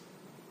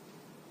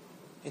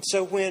 And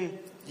so when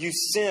you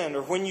sin,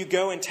 or when you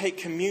go and take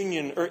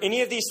communion, or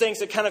any of these things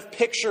that kind of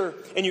picture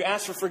and you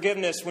ask for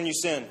forgiveness when you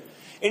sin,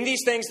 any of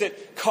these things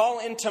that call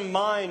into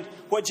mind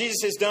what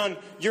Jesus has done,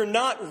 you're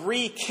not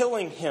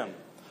re-killing him.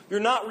 You're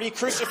not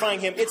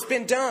re-crucifying him. It's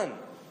been done.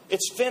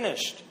 It's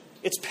finished.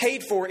 It's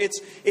paid for. It's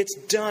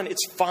done.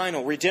 It's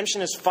final.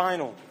 Redemption is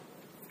final.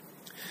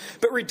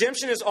 But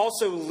redemption is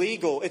also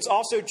legal. It's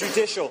also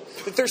judicial.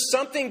 That there's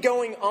something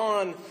going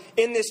on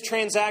in this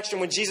transaction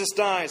when Jesus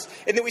dies.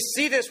 And then we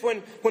see this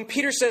when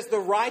Peter says the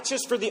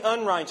righteous for the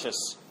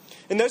unrighteous.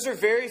 And those are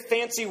very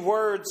fancy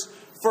words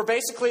for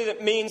basically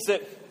that means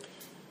that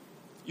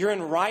you're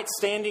in right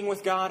standing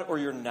with God or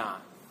you're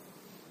not.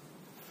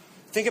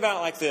 Think about it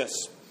like this.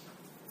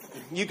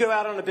 You go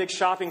out on a big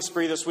shopping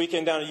spree this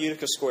weekend down to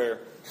Utica Square.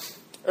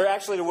 Or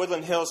actually to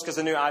Woodland Hills because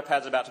the new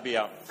iPad's about to be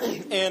out.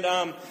 And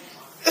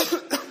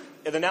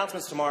the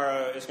announcement's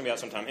tomorrow. It's going to be out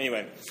sometime.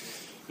 Anyway,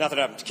 Not that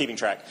I'm keeping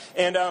track.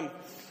 And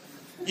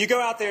you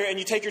go out there and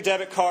you take your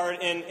debit card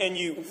and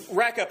you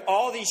rack up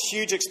all these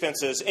huge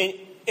expenses.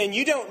 And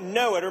you don't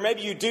know it, or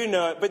maybe you do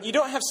know it, but you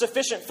don't have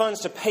sufficient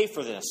funds to pay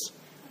for this.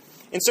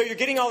 And so you're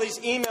getting all these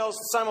emails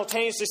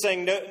simultaneously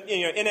saying, no,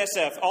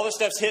 NSF, all this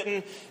stuff's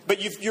hitting,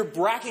 but you're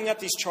racking up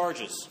these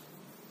charges.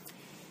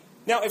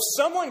 Now, if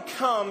someone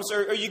comes,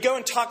 or you go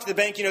and talk to the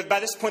bank, by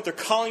this point they're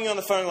calling you on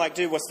the phone like,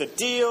 dude, what's the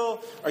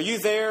deal? Are you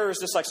there? Or is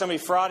this like somebody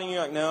frauding you?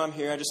 Like, no, I'm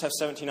here. I just have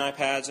 17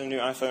 iPads and a new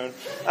iPhone.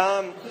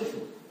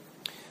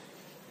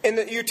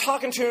 You're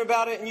talking to him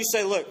about it, and you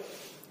say, look,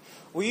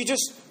 will you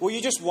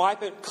just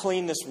wipe it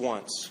clean this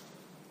once?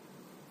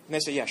 And they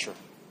say, yeah, sure.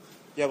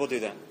 Yeah, we'll do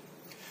that.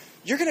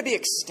 You're going to be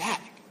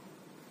ecstatic,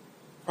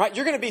 right?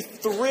 You're going to be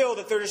thrilled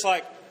that they're just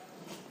like,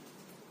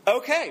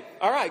 okay,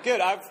 all right, good.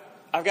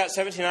 I've got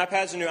 17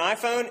 iPads, a new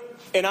iPhone,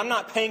 and I'm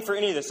not paying for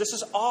any of this. This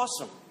is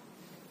awesome.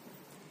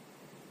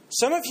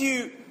 Some of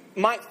you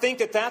might think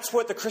that that's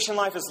what the Christian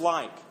life is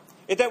like.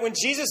 That when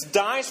Jesus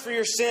dies for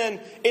your sin,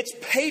 it's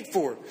paid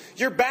for.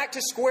 You're back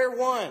to square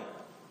one.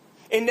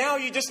 And now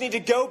you just need to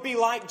go be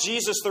like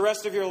Jesus the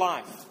rest of your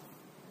life.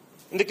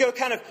 And to go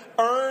kind of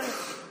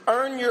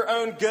earn your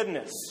own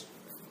goodness.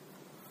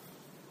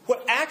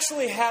 What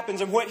actually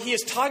happens, and what he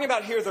is talking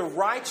about here, the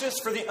righteous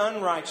for the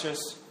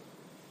unrighteous,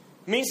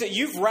 means that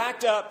you've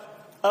racked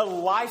up a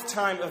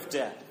lifetime of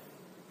debt.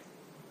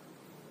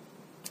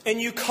 And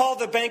you call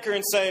the banker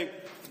and say,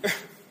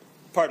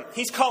 pardon,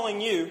 he's calling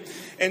you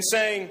and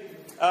saying,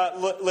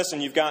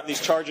 listen, you've got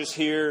these charges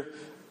here.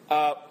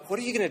 What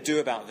are you going to do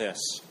about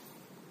this?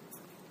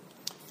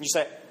 You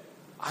say,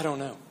 I don't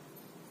know.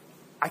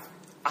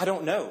 I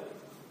don't know.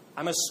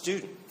 I'm a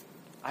student.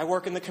 I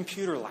work in the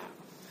computer lab.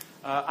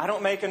 I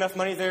don't make enough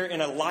money there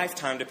in a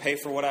lifetime to pay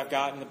for what I've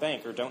got in the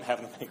bank or don't have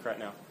in the bank right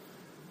now.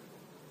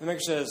 The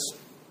banker says,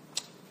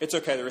 it's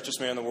okay, the richest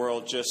man in the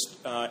world just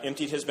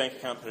emptied his bank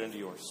account and put it into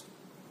yours.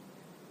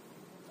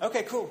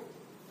 Okay, cool.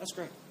 That's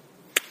great.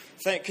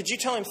 Could you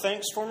tell him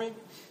thanks for me?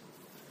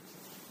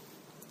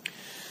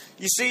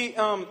 You see,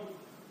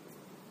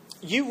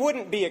 you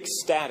wouldn't be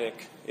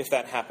ecstatic if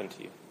that happened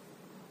to you.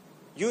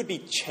 You would be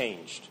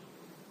changed.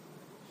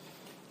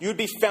 You would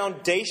be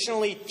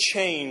foundationally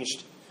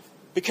changed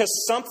because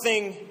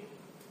something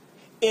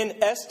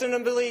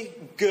inestimably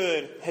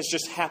good has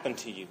just happened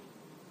to you.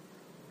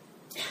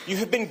 You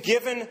have been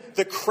given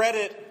the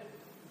credit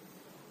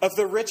of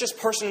the richest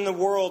person in the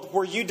world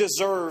where you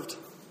deserved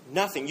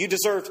nothing. You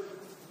deserved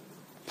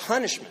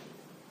punishment.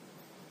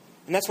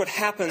 And that's what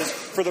happens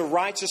for the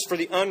righteous, for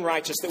the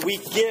unrighteous, that we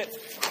get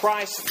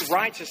Christ's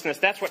righteousness.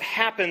 That's what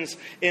happens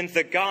in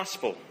the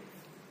gospel.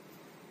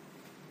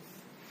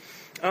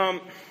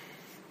 And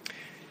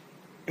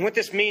what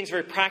this means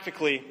very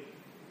practically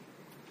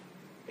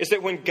is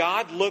that when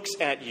God looks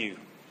at you,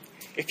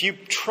 if you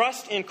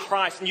trust in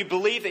Christ and you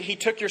believe that He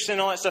took your sin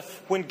and all that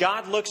stuff, when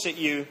God looks at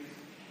you,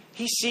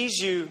 He sees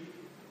you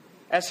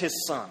as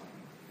His son.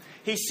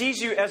 He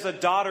sees you as a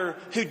daughter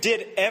who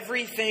did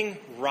everything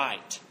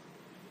right.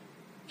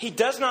 He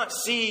does not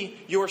see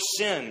your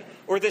sin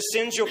or the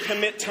sins you'll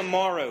commit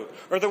tomorrow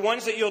or the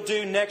ones that you'll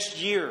do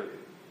next year.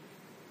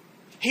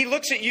 He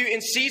looks at you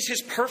and sees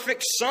His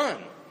perfect Son.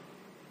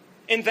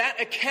 In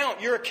that account,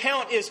 your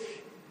account is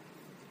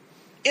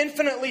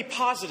infinitely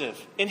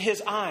positive in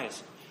His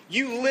eyes.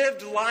 You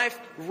lived life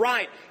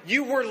right.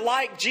 You were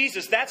like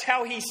Jesus. That's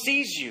how He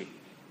sees you.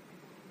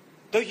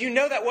 Though you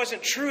know that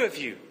wasn't true of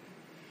you.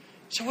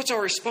 So what's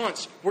our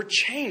response? We're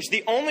changed.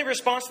 The only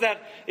response to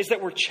that is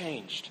that we're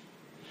changed.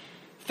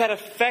 That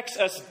affects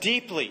us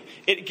deeply.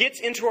 It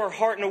gets into our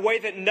heart in a way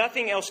that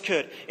nothing else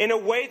could. In a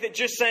way that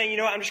just saying,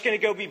 I'm just going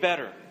to go be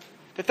better.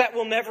 That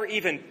will never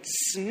even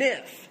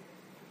sniff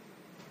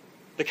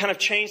the kind of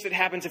change that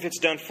happens if it's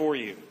done for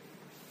you.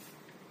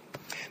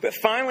 But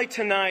finally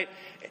tonight,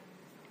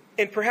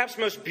 and perhaps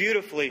most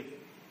beautifully,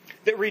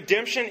 that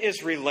redemption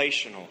is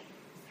relational.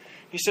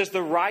 He says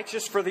the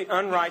righteous for the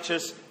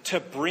unrighteous to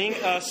bring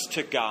us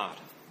to God.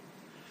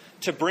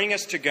 To bring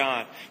us to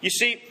God. You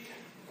see,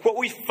 what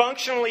we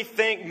functionally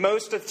think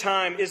most of the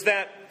time is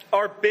that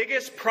our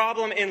biggest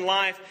problem in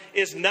life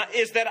is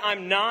that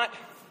I'm not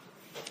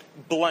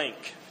blank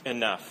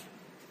enough.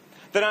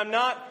 That I'm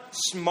not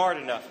smart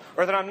enough.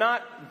 Or that I'm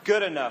not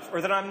good enough.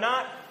 Or that I'm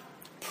not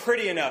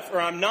pretty enough.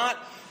 Or I'm not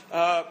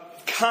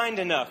kind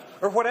enough.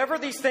 Or whatever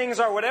these things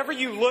are, whatever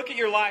you look at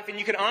your life and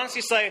you can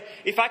honestly say,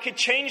 if I could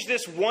change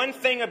this one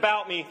thing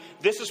about me,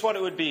 this is what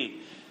it would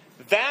be.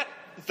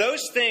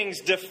 Those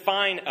things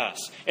define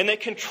us. And they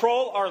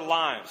control our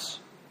lives.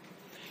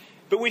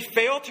 But we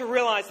fail to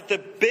realize that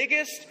the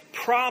biggest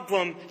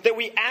problem that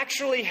we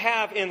actually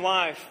have in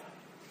life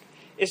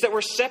is that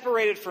we're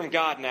separated from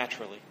God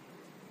naturally.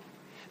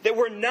 That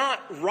we're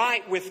not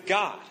right with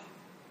God.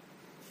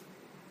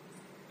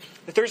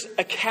 That there's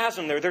a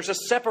chasm there. There's a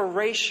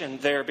separation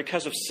there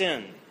because of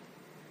sin.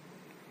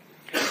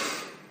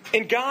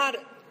 And God,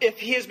 if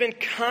He has been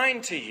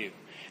kind to you,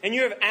 and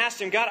you have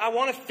asked Him, God, I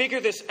want to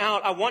figure this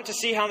out. I want to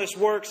see how this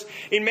works.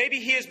 And maybe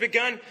He has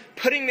begun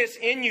putting this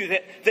in you,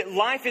 that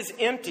life is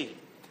empty.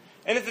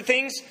 And that the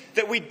things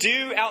that we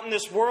do out in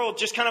this world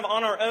just kind of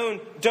on our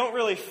own don't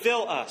really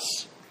fill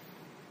us.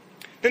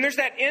 Then there's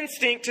that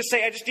instinct to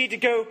say, I just need to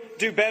go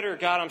do better,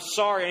 God, I'm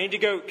sorry. I need to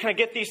go kind of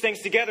get these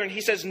things together. And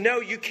he says, no,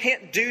 you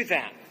can't do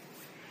that.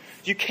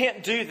 You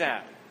can't do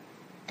that.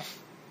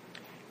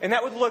 And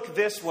that would look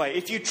this way.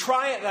 If you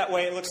try it that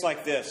way, it looks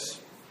like this.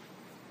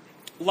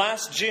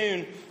 Last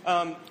June,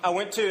 I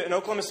went to an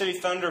Oklahoma City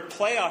Thunder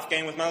playoff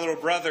game with my little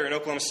brother in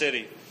Oklahoma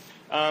City.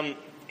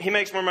 He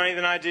makes more money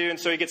than I do, and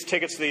so he gets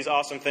tickets to these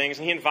awesome things.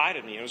 And he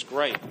invited me. It was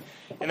great.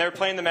 And they were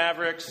playing the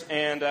Mavericks,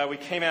 and we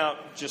came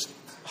out just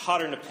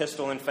hotter than a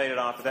pistol and faded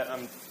off. But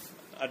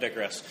I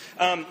digress.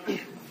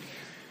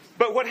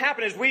 But what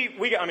happened is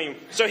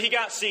so he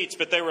got seats,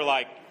 but they were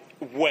like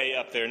way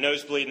up there,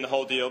 nosebleed and the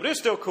whole deal. But it was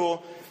still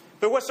cool.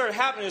 But what started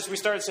happening is we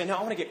started saying, no, I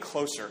want to get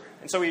closer.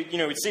 And so we'd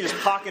see this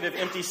pocket of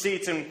empty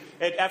seats. And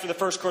after the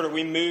first quarter,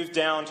 we moved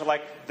down to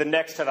like the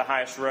next to the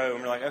highest row.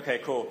 And we're like, okay,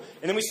 cool.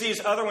 And then we see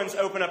these other ones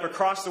open up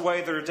across the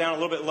way that are down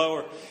a little bit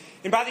lower.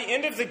 And by the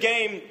end of the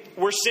game,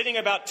 we're sitting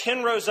about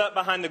 10 rows up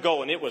behind the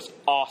goal. And it was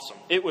awesome.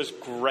 It was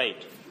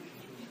great.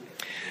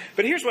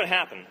 But here's what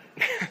happened.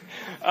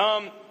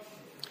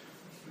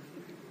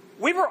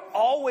 We were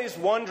always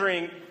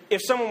wondering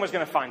if someone was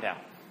going to find out.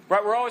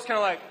 Right? We're always kind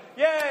of like,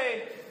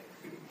 yay.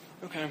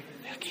 Okay,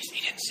 he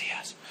didn't see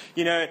us.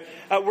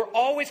 We're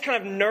always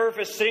kind of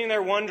nervous, sitting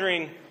there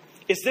wondering,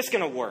 is this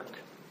going to work?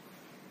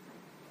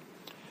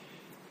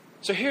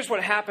 So here's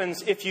what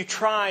happens if you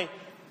try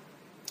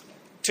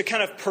to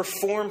kind of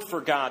perform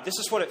for God. This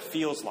is what it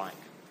feels like.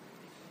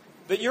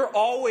 That you're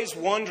always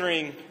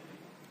wondering,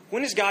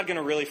 when is God going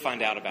to really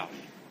find out about me?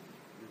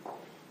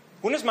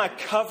 When is my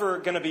cover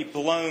going to be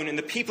blown and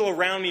the people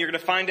around me are going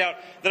to find out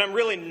that I'm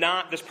really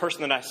not this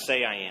person that I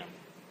say I am?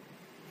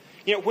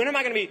 When am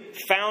I going to be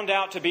found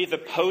out to be the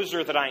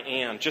poser that I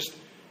am? Just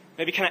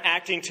maybe kind of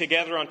acting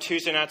together on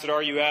Tuesday nights at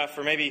RUF,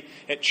 or maybe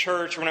at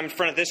church, or when I'm in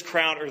front of this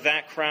crowd or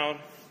that crowd.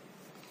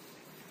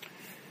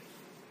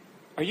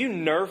 Are you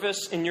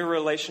nervous in your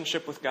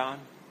relationship with God?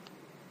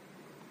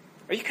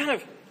 Are you kind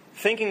of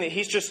thinking that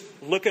He's just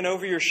looking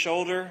over your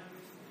shoulder,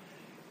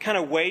 kind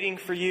of waiting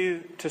for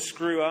you to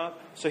screw up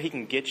so He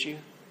can get you?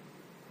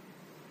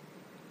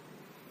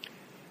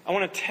 I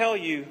want to tell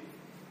you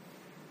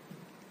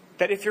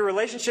that if your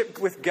relationship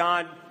with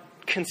God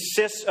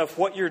consists of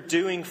what you're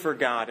doing for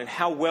God and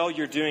how well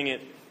you're doing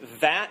it,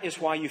 that is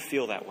why you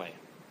feel that way.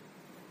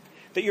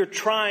 That you're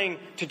trying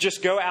to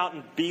just go out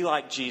and be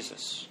like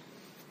Jesus.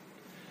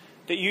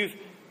 That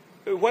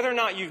whether or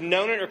not you've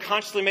known it or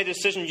consciously made a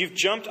decision, you've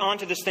jumped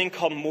onto this thing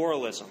called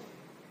moralism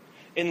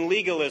and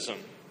legalism.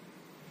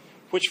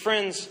 Which,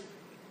 friends,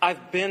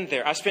 I've been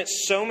there. I spent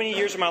so many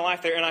years of my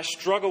life there, and I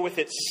struggle with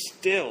it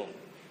still.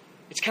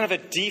 It's kind of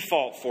a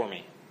default for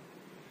me.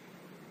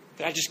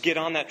 I just get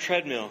on that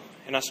treadmill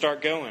and I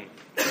start going.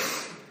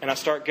 And I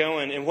start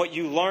going. And what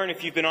you learn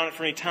if you've been on it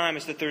for any time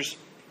is that there's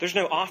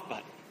no off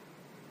button.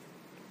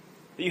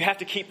 That you have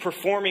to keep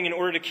performing in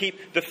order to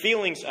keep the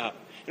feelings up.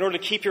 In order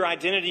to keep your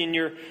identity and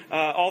your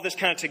all this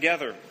kind of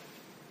together.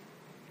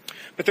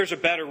 But there's a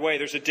better way.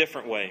 There's a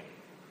different way.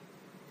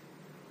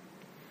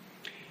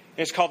 And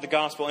it's called the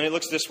gospel. And it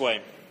looks this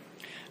way.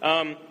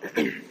 When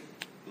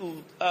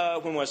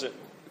was it?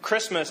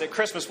 At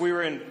Christmas, we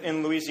were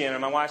in Louisiana.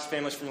 My wife's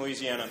family's from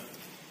Louisiana.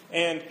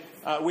 And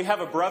we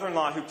have a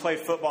brother-in-law who played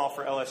football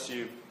for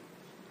LSU.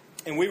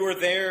 And we were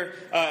there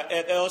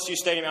at LSU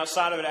Stadium.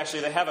 Outside of it,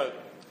 actually,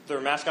 their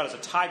mascot is a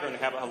tiger, and they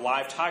have a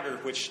live tiger,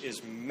 which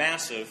is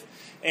massive.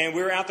 And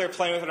we were out there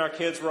playing with it, and our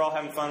kids were all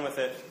having fun with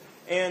it.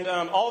 And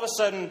all of a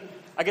sudden,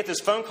 I get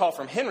this phone call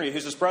from Henry,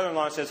 who's his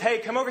brother-in-law, and says, hey,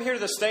 come over here to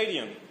the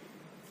stadium.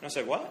 And I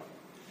said, what?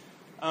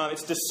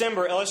 It's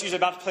December. LSU's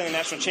about to play the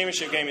national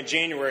championship game in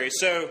January.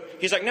 So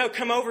he's like, no,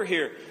 come over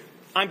here.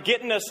 I'm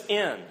getting us in.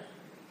 And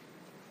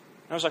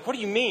I was like, what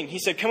do you mean? He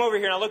said, come over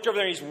here. And I looked over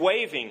there and he's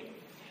waving.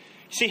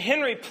 See,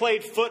 Henry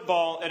played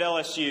football at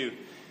LSU.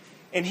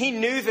 And he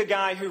knew the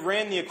guy who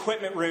ran the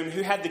equipment room,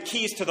 who had the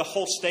keys to the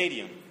whole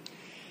stadium.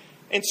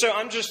 And so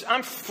I'm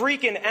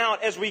freaking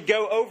out as we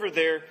go over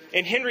there,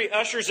 and Henry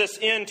ushers us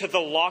into the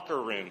locker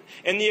room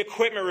and the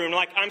equipment room.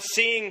 Like, I'm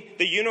seeing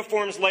the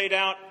uniforms laid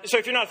out. So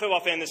if you're not a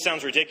football fan, this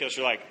sounds ridiculous.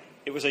 You're like,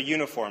 it was a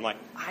uniform. Like,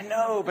 I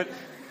know, but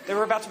they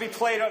were about to be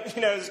played. It's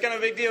kind of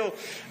a big deal.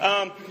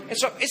 And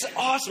so it's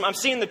awesome. I'm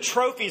seeing the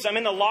trophies. I'm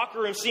in the locker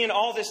room seeing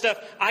all this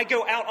stuff. I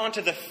go out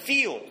onto the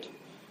field.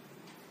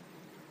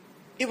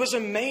 It was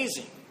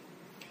amazing.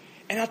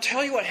 And I'll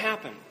tell you what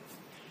happened.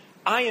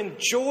 I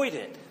enjoyed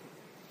it.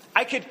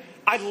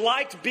 I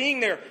liked being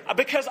there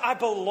because I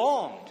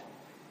belonged.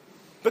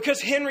 Because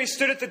Henry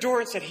stood at the door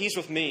and said, he's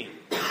with me.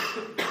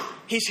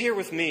 He's here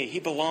with me. He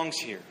belongs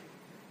here.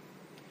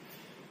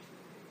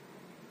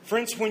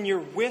 Friends, when you're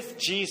with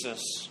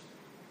Jesus,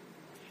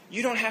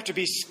 you don't have to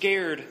be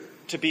scared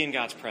to be in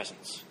God's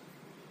presence.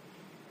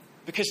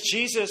 Because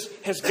Jesus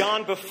has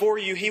gone before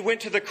you. He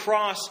went to the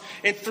cross,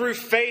 and through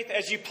faith,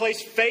 as you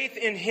place faith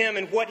in Him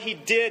and what He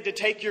did to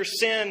take your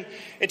sin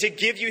and to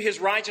give you His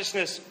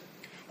righteousness,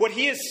 what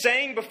He is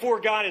saying before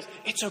God is,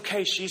 it's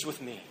okay, she's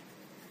with me.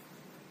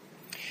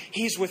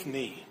 He's with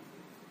me.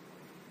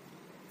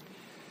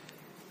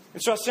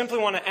 And so I simply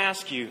want to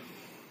ask you,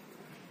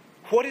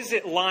 what is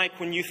it like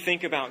when you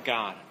think about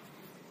God?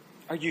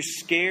 Are you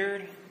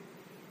scared?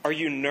 Are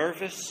you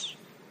nervous?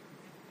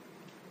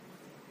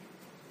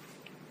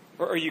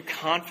 Or are you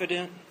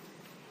confident?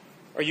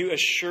 Are you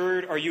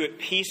assured? Are you at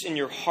peace in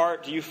your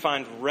heart? Do you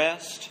find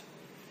rest?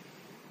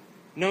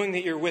 Knowing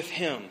that you're with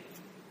Him.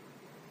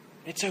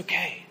 It's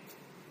okay.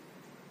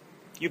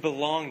 You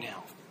belong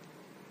now.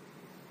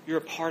 You're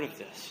a part of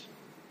this.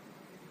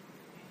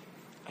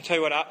 I tell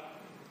you what,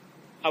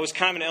 I was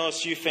kind of an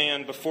LSU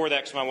fan before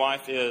that, because my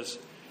wife is.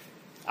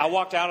 I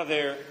walked out of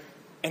there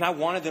and I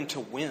wanted them to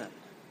win.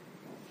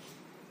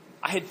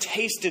 I had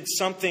tasted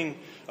something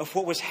of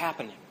what was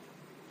happening,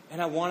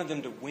 and I wanted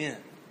them to win.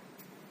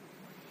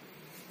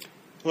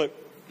 Look,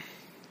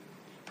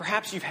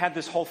 perhaps you've had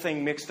this whole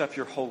thing mixed up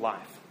your whole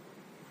life.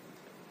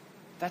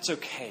 That's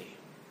okay.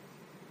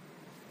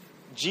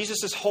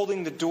 Jesus is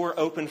holding the door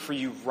open for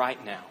you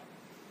right now.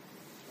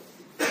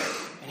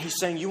 And He's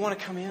saying, you want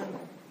to come in?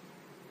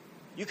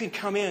 You can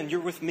come in. You're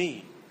with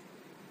me.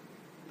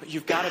 But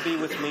you've got to be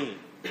with me.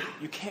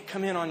 You can't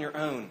come in on your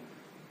own.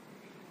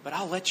 But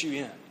I'll let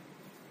you in.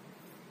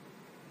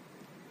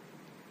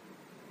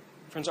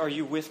 Friends, are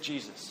you with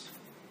Jesus?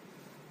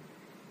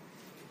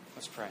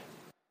 Let's pray.